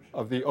 Of the ocean?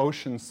 Of the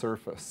ocean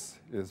surface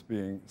is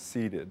being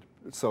seeded.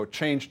 So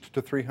changed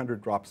to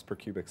 300 drops per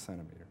cubic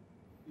centimeter.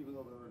 Even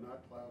though there are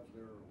not clouds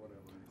there or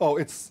whatever? Oh,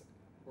 it's,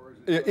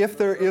 if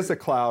there is a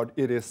cloud,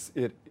 it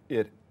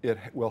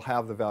will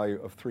have the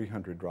value of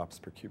 300 drops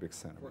per cubic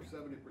centimeter. For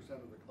 70%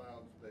 of the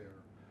clouds there,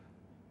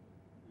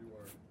 you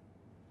are...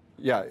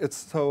 Yeah, it's,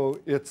 so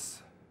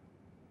it's...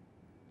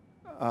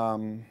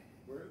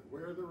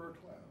 where there are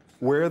clouds.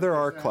 Where there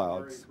are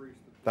clouds,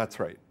 that's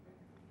right.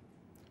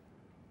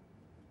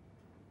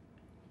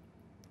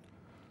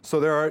 So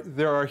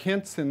there are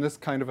hints in this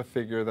kind of a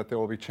figure that there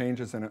will be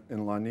changes in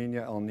La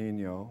Nina, El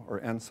Nino,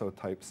 or ENSO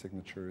type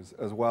signatures,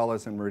 as well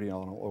as in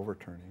meridional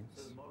overturnings.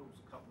 So the model's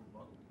a coupled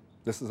model.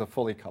 This is a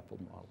fully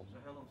coupled model. So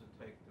how long does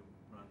it take to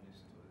run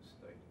this to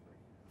a state?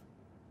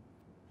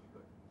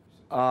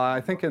 You've got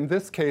I think in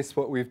this case,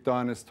 what we've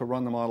done is to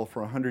run the model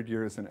for 100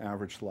 years and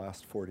average the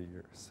last 40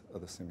 years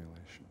of the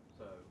simulation.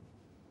 So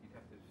you'd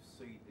have to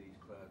seed these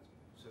clouds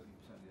 70%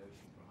 of the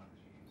ocean for 100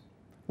 years.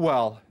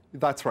 Well,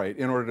 that's right,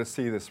 in order to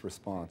see this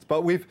response.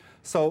 But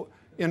so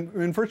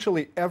in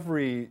virtually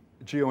every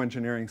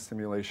geoengineering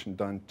simulation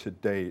done to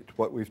date,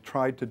 what we've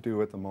tried to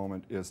do at the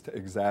moment is to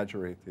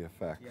exaggerate the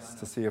effects,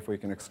 to see if we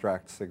can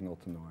extract signal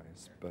to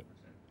noise. But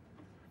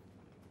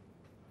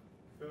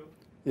Phil,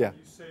 yeah.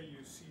 you say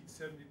you seed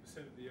 70%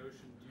 of the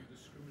ocean. Do you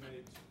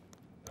discriminate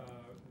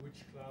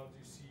which clouds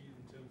you see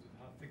in terms of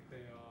how thick they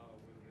are?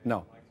 Whether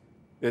No.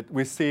 likely?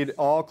 We seed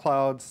all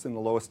clouds in the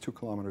lowest 2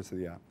 kilometers of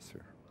the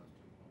atmosphere.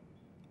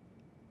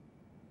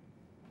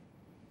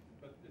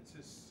 But it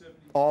says 70%.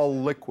 All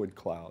liquid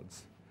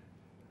clouds.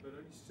 But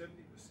only 70%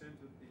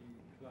 of the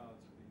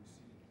clouds are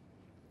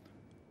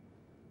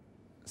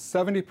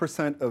being seeded.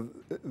 70% of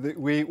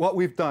what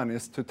we've done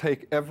is to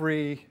take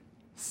every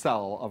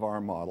cell of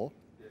our model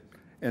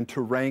and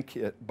to rank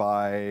it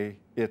by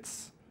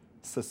its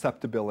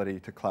susceptibility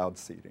to cloud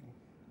seeding.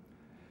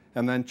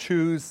 And then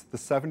choose the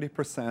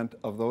 70%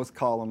 of those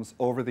columns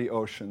over the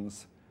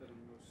oceans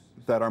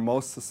that are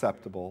most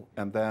susceptible,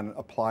 and then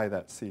apply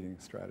that seeding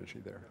strategy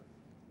there.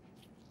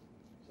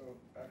 So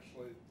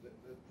actually,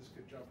 this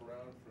could jump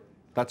around from.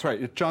 That's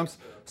right. It jumps.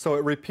 So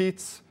it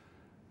repeats.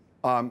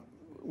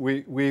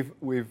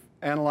 We've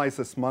analyzed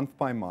this month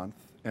by month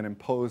and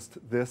imposed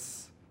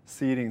this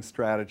seeding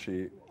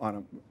strategy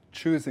on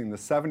choosing the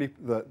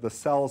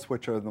cells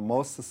which are the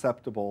most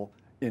susceptible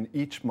in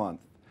each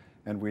month,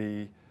 and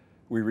we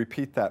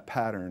repeat that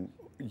pattern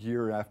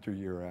year after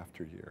year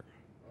after year.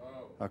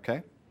 Oh.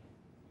 Okay.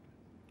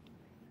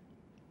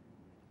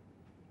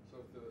 So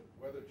if the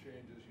weather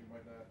changes, you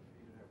might not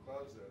even have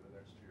clouds there the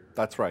next year.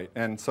 That's right.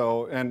 And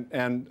so,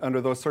 and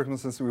under those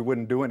circumstances, we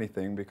wouldn't do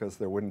anything because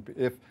there wouldn't be,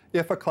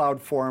 if a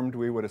cloud formed,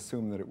 we would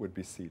assume that it would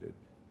be seeded.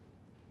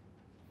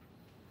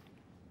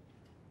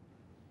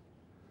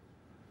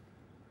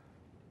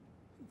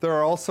 There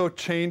are also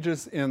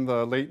changes in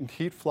the latent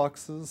heat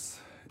fluxes,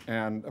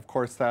 and of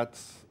course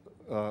that's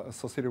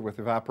associated with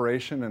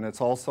evaporation, and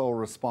it's also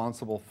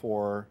responsible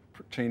for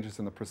changes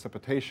in the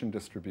precipitation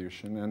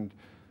distribution.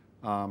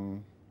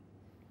 And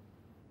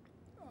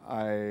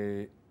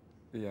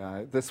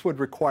this would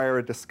require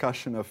a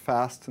discussion of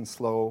fast and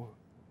slow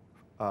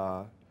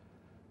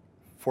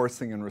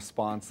forcing and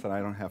response that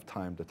I don't have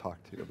time to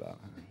talk to you about.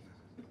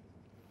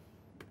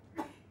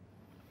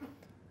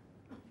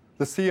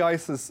 The sea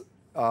ice is,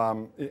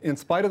 in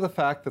spite of the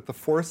fact that the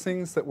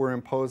forcings that we're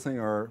imposing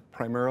are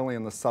primarily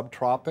in the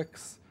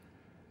subtropics,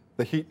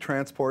 the heat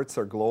transports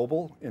are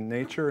global in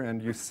nature,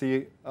 and you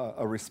see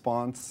a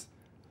response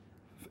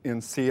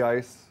in sea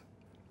ice,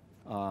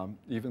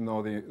 even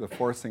though the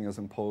forcing is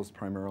imposed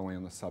primarily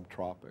in the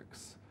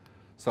subtropics.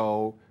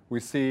 So we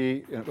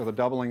see, with a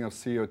doubling of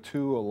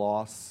CO2, a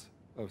loss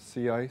of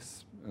sea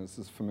ice. This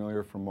is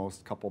familiar from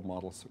most coupled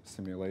model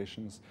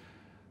simulations.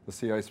 The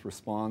sea ice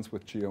responds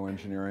with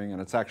geoengineering, and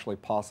it's actually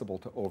possible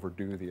to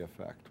overdo the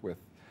effect with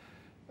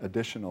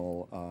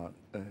additional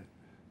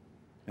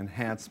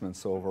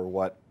enhancements over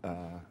what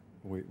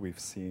we've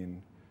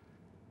seen,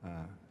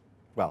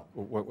 well,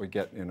 what we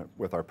get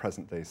with our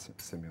present-day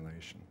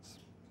simulations.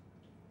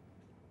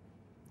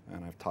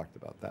 And I've talked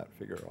about that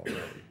figure already.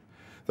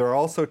 There are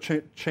also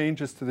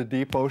changes to the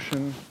deep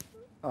ocean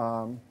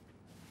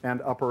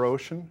and upper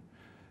ocean.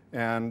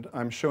 And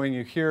I'm showing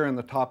you here in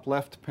the top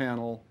left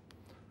panel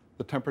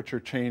the temperature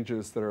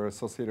changes that are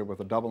associated with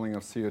a doubling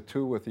of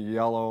CO2, with the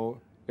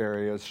yellow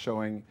areas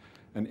showing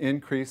an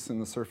increase in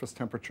the surface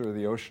temperature of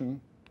the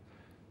ocean.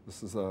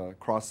 This is a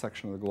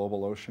cross-section of the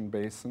global ocean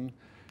basin,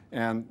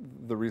 and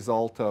the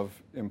result of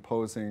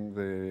imposing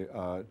the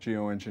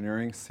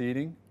geoengineering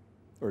seeding,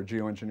 or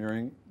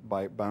geoengineering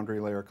by boundary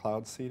layer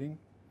cloud seeding.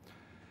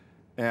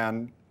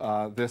 And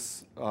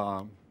this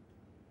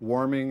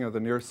warming of the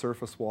near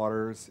surface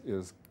waters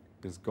is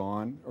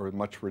gone, or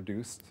much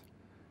reduced,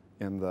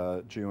 in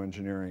the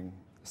geoengineering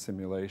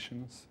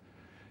simulations.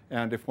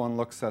 And if one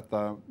looks at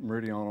the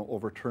meridional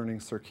overturning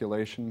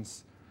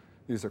circulations,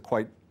 these are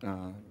quite,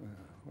 well,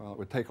 it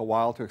would take a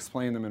while to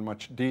explain them in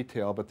much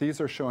detail, but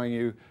these are showing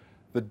you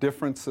the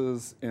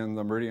differences in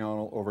the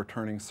meridional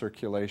overturning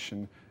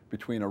circulation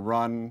between a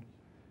run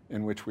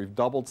in which we've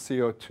doubled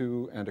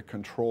CO2 and a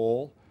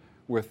control,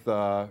 with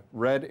the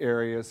red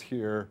areas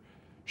here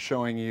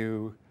showing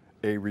you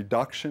a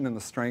reduction in the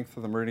strength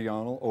of the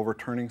meridional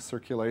overturning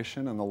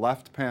circulation. And the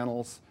left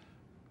panels,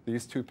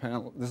 these two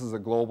panels, this is a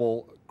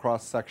global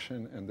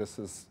cross-section, and this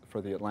is for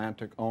the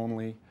Atlantic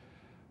only.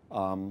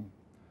 The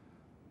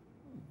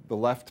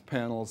left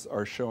panels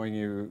are showing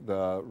you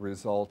the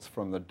results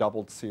from the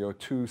doubled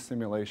CO2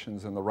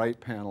 simulations, and the right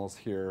panels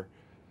here,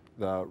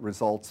 the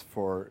results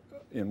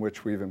in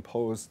which we've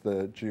imposed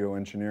the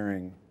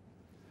geoengineering.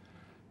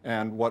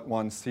 And what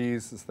one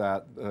sees is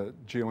that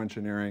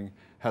geoengineering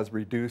has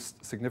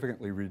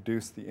significantly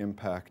reduced the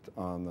impact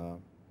on the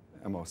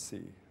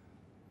MOC.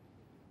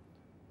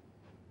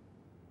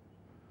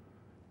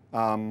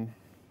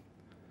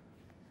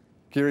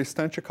 Giri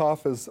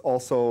Stenchikov has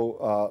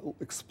also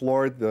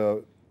explored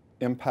the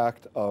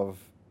impact of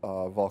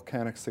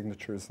volcanic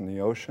signatures in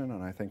the ocean,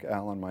 and I think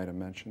Alan might have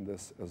mentioned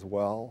this as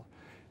well.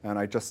 And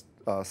I just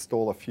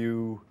stole a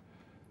few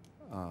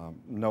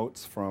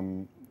notes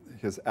from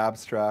his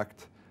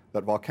abstract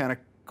that volcanic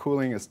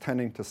cooling is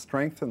tending to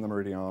strengthen the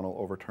meridional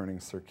overturning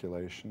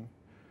circulation.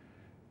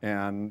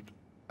 And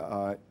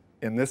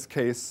in this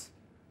case,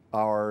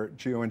 our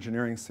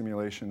geoengineering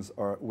simulations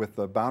are with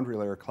the boundary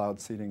layer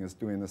cloud seeding is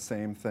doing the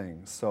same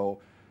thing. So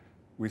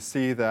we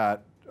see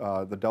that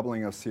the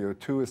doubling of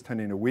CO2 is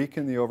tending to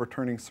weaken the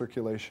overturning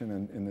circulation,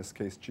 and in this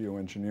case,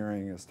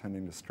 geoengineering is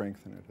tending to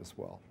strengthen it as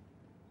well.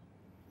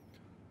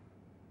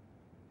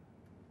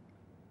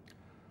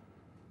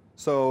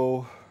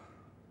 So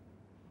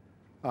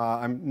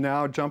I'm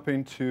now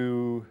jumping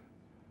to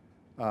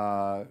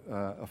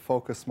a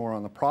focus more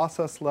on the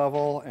process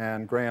level,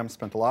 and Graham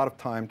spent a lot of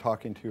time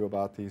talking to you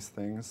about these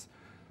things,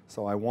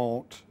 so I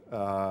won't,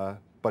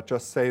 but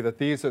just say that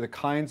these are the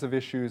kinds of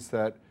issues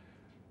that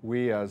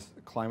we as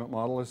climate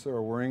modelers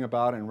are worrying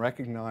about, and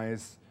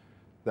recognize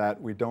that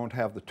we don't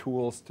have the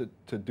tools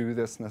to do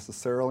this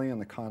necessarily in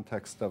the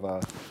context of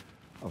a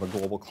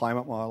global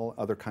climate model.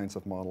 Other kinds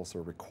of models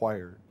are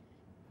required.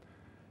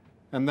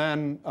 And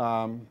then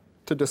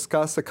to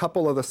discuss a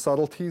couple of the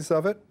subtleties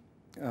of it.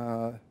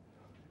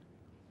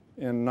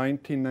 In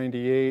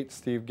 1998,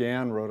 Steve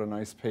Gann wrote a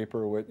nice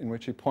paper in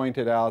which he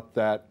pointed out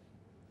that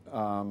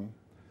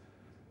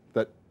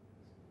that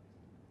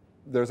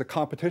there's a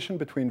competition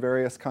between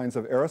various kinds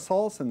of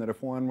aerosols, and that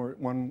if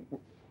one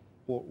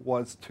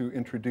was to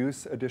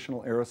introduce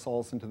additional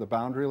aerosols into the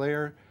boundary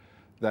layer,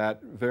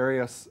 that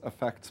various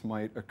effects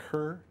might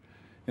occur.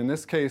 In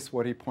this case,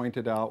 what he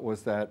pointed out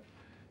was that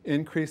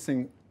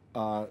increasing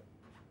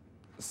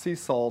sea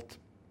salt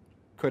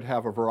could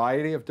have a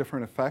variety of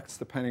different effects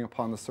depending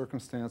upon the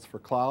circumstance for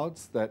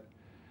clouds, that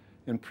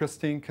in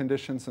pristine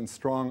conditions and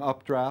strong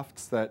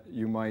updrafts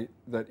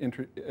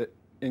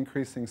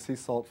increasing sea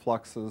salt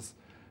fluxes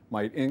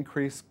might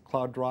increase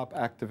cloud drop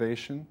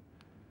activation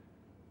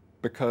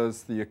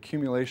because the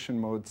accumulation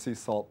mode sea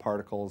salt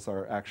particles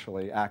are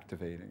actually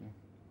activating.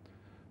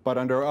 But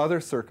under other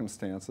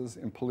circumstances,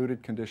 in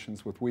polluted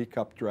conditions with weak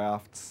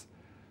updrafts,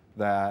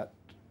 that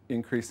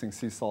increasing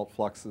sea salt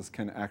fluxes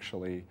can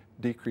actually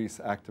decrease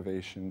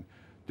activation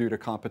due to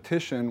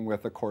competition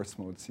with the coarse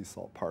mode sea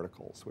salt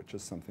particles, which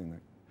is something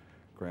that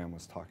Graham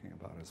was talking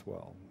about as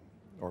well,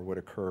 or would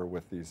occur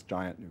with these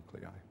giant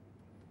nuclei.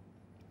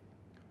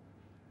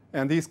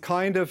 And these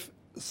kind of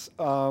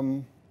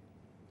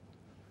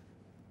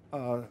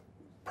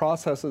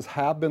processes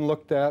have been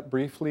looked at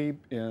briefly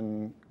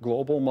in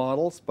global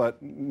models,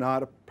 but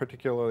not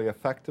particularly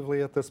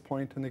effectively at this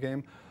point in the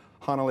game.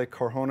 Hanale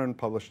Korhonen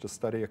published a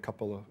study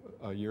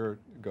a year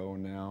ago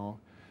now,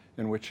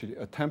 in which he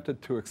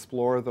attempted to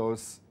explore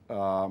those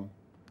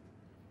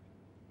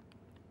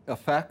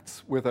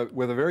effects with a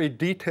very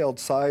detailed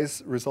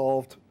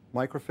size-resolved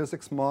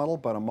microphysics model,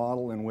 but a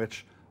model in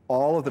which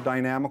all of the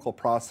dynamical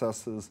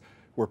processes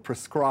were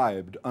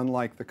prescribed,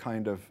 unlike the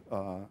kind of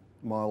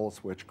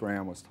models which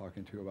Graham was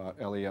talking to you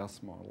about,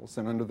 LES models.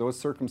 And under those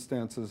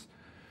circumstances,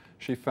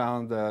 she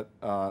found that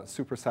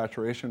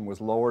supersaturation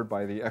was lowered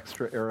by the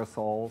extra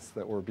aerosols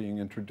that were being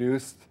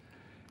introduced,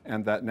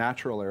 and that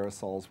natural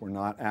aerosols were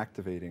not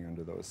activating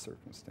under those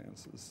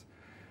circumstances.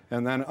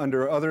 And then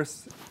under other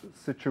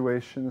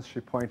situations, she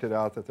pointed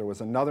out that there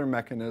was another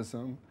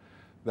mechanism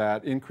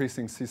that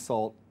increasing sea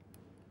salt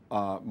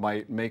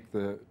might make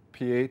the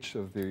pH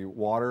of the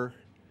water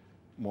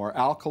more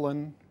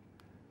alkaline,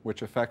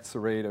 which affects the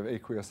rate of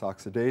aqueous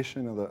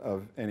oxidation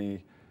of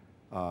any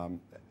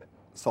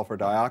sulfur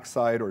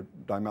dioxide or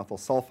dimethyl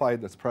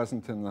sulfide that's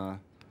present in the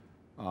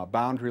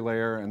boundary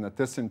layer, and that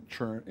this in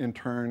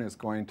turn is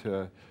going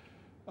to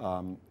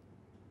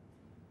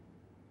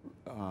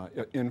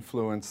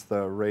influence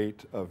the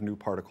rate of new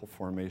particle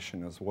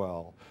formation as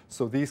well.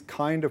 So these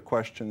kind of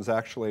questions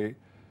actually,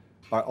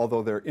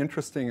 although they're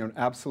interesting and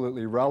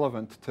absolutely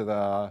relevant to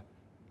the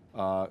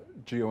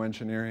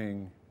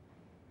geoengineering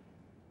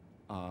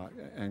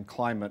and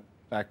climate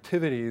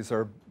activities,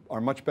 are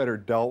much better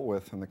dealt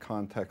with in the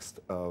context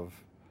of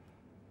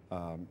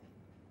a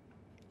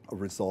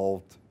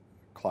resolved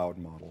cloud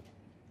model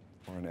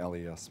or an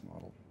LES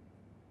model.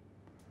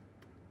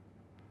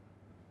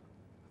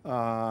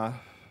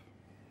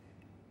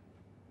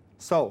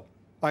 So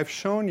I've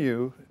shown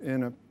you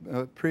in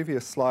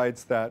previous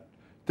slides that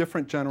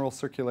different general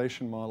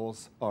circulation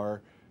models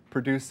are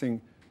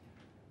producing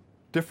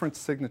different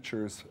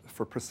signatures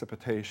for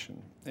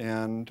precipitation.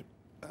 And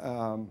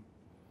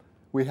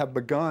we have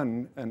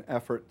begun an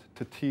effort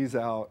to tease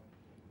out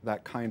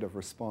that kind of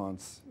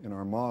response in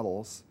our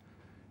models.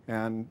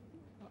 And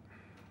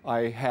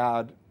I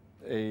had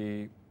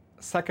a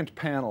second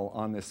panel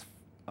on this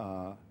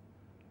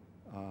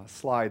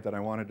slide that I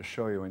wanted to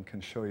show you and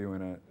can show you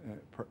in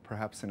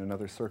perhaps in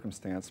another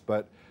circumstance,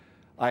 but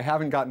I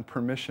haven't gotten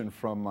permission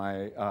from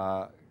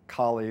my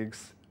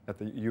colleagues at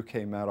the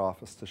UK Met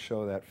Office to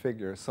show that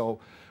figure. So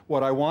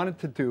what I wanted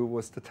to do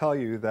was to tell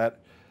you that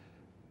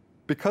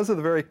because of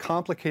the very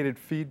complicated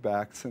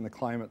feedbacks in the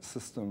climate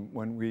system,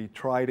 when we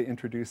try to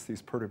introduce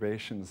these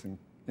perturbations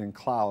in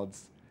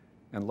clouds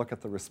and look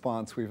at the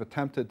response, we've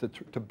attempted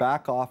to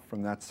back off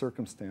from that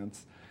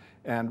circumstance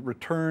and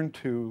return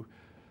to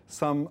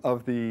some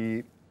of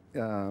the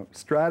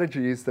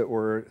strategies that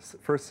were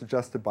first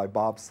suggested by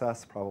Bob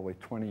Sess probably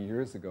 20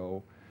 years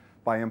ago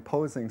by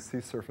imposing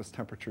sea surface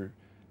temperature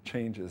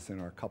changes in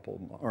our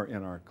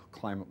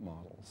climate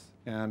models.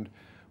 And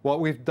what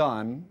we've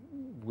done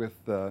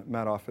with the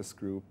Met Office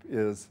group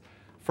is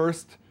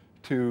first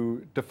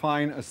to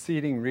define a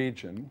seeding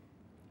region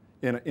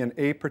in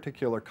a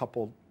particular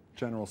coupled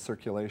general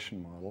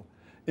circulation model,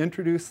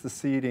 introduce the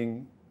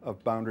seeding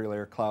of boundary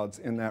layer clouds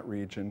in that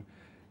region,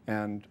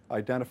 and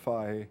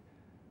identify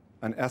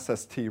an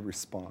SST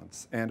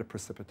response and a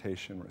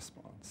precipitation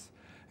response.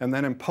 And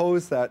then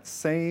impose that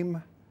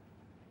same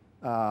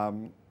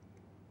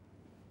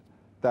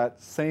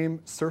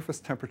surface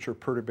temperature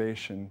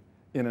perturbation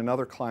in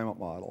another climate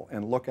model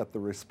and look at the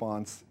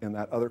response in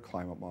that other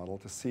climate model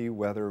to see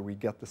whether we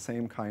get the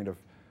same kind of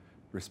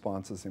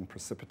responses in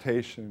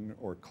precipitation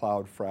or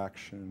cloud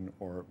fraction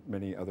or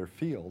many other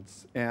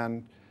fields.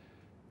 And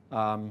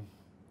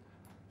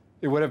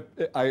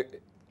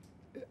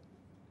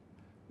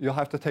you'll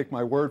have to take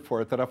my word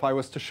for it that if I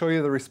was to show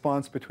you the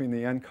response between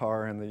the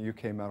NCAR and the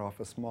UK Met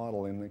Office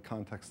model in the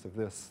context of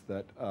this,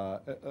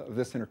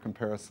 this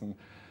intercomparison,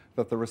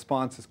 that the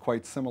response is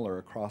quite similar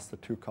across the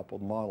two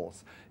coupled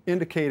models,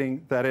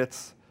 indicating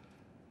that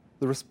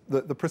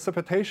the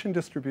precipitation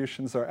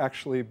distributions are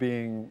actually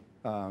being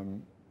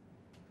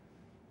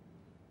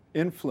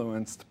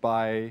influenced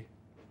by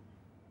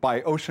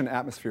ocean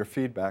atmosphere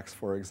feedbacks,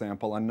 for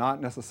example, and not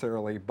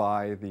necessarily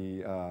by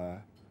the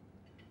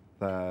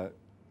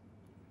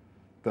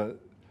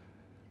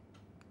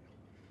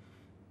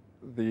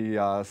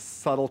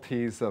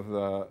subtleties of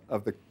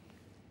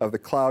the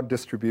cloud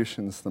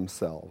distributions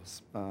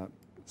themselves.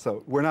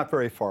 So we're not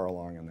very far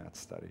along in that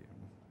study.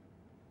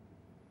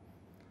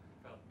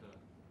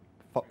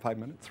 About 5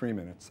 minutes? 3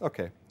 minutes.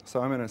 OK.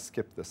 So I'm going to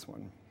skip this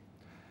one.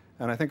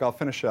 And I think I'll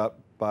finish up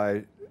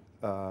by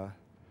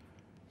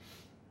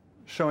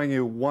showing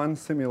you one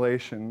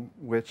simulation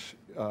which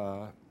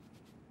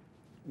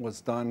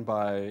was done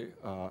by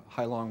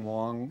Hailong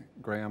Wang,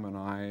 Graham, and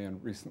I,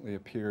 and recently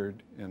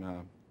appeared in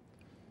a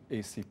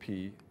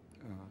ACP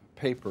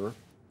paper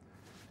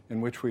in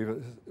which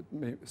we've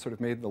sort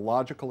of made the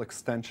logical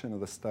extension of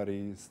the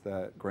studies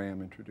that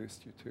Graham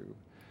introduced you to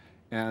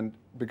and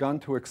begun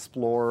to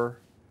explore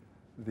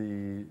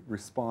the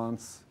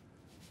response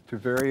to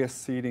various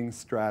seeding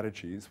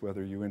strategies,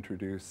 whether you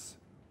introduce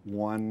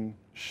one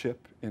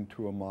ship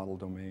into a model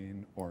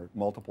domain or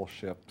multiple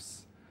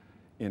ships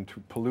into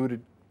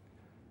polluted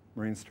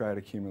marine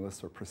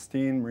stratocumulus or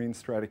pristine marine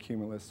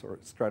stratocumulus or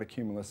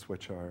stratocumulus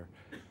which are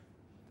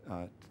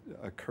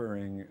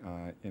occurring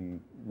in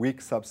weak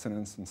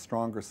subsidence and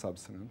stronger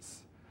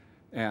subsidence,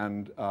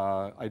 and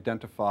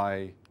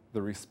identify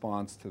the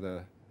response to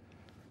the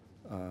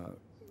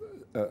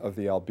of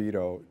the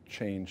albedo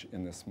change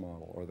in this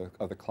model or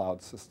of the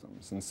cloud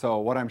systems. And so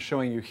what I'm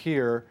showing you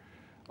here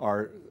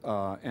are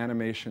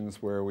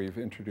animations where we've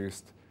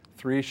introduced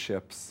 3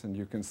 ships, and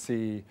you can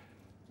see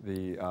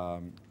the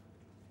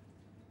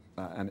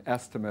an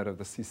estimate of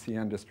the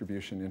CCN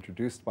distribution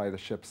introduced by the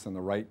ships in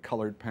the right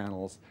colored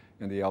panels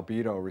and the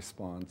albedo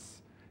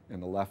response in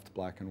the left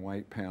black and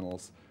white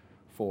panels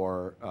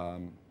for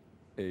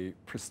a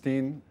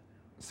pristine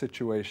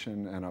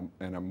situation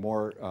and a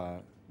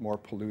more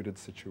polluted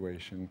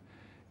situation.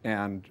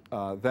 And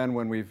then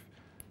when we've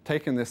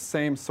taken this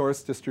same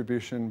source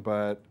distribution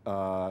but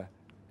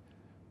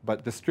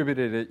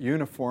distributed it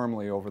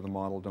uniformly over the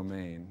model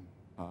domain,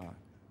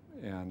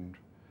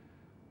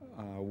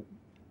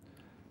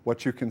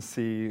 what you can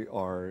see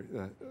are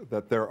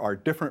that there are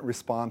different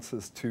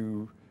responses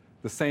to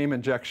the same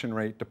injection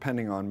rate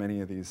depending on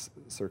many of these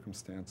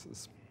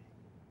circumstances.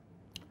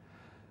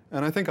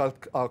 And I think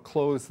I'll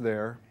close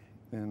there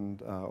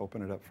and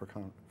open it up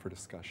for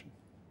discussion.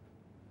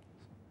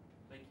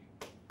 Thank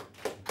you.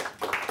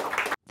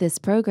 This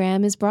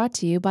program is brought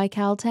to you by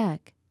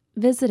Caltech.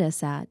 Visit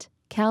us at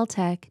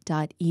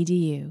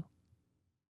caltech.edu.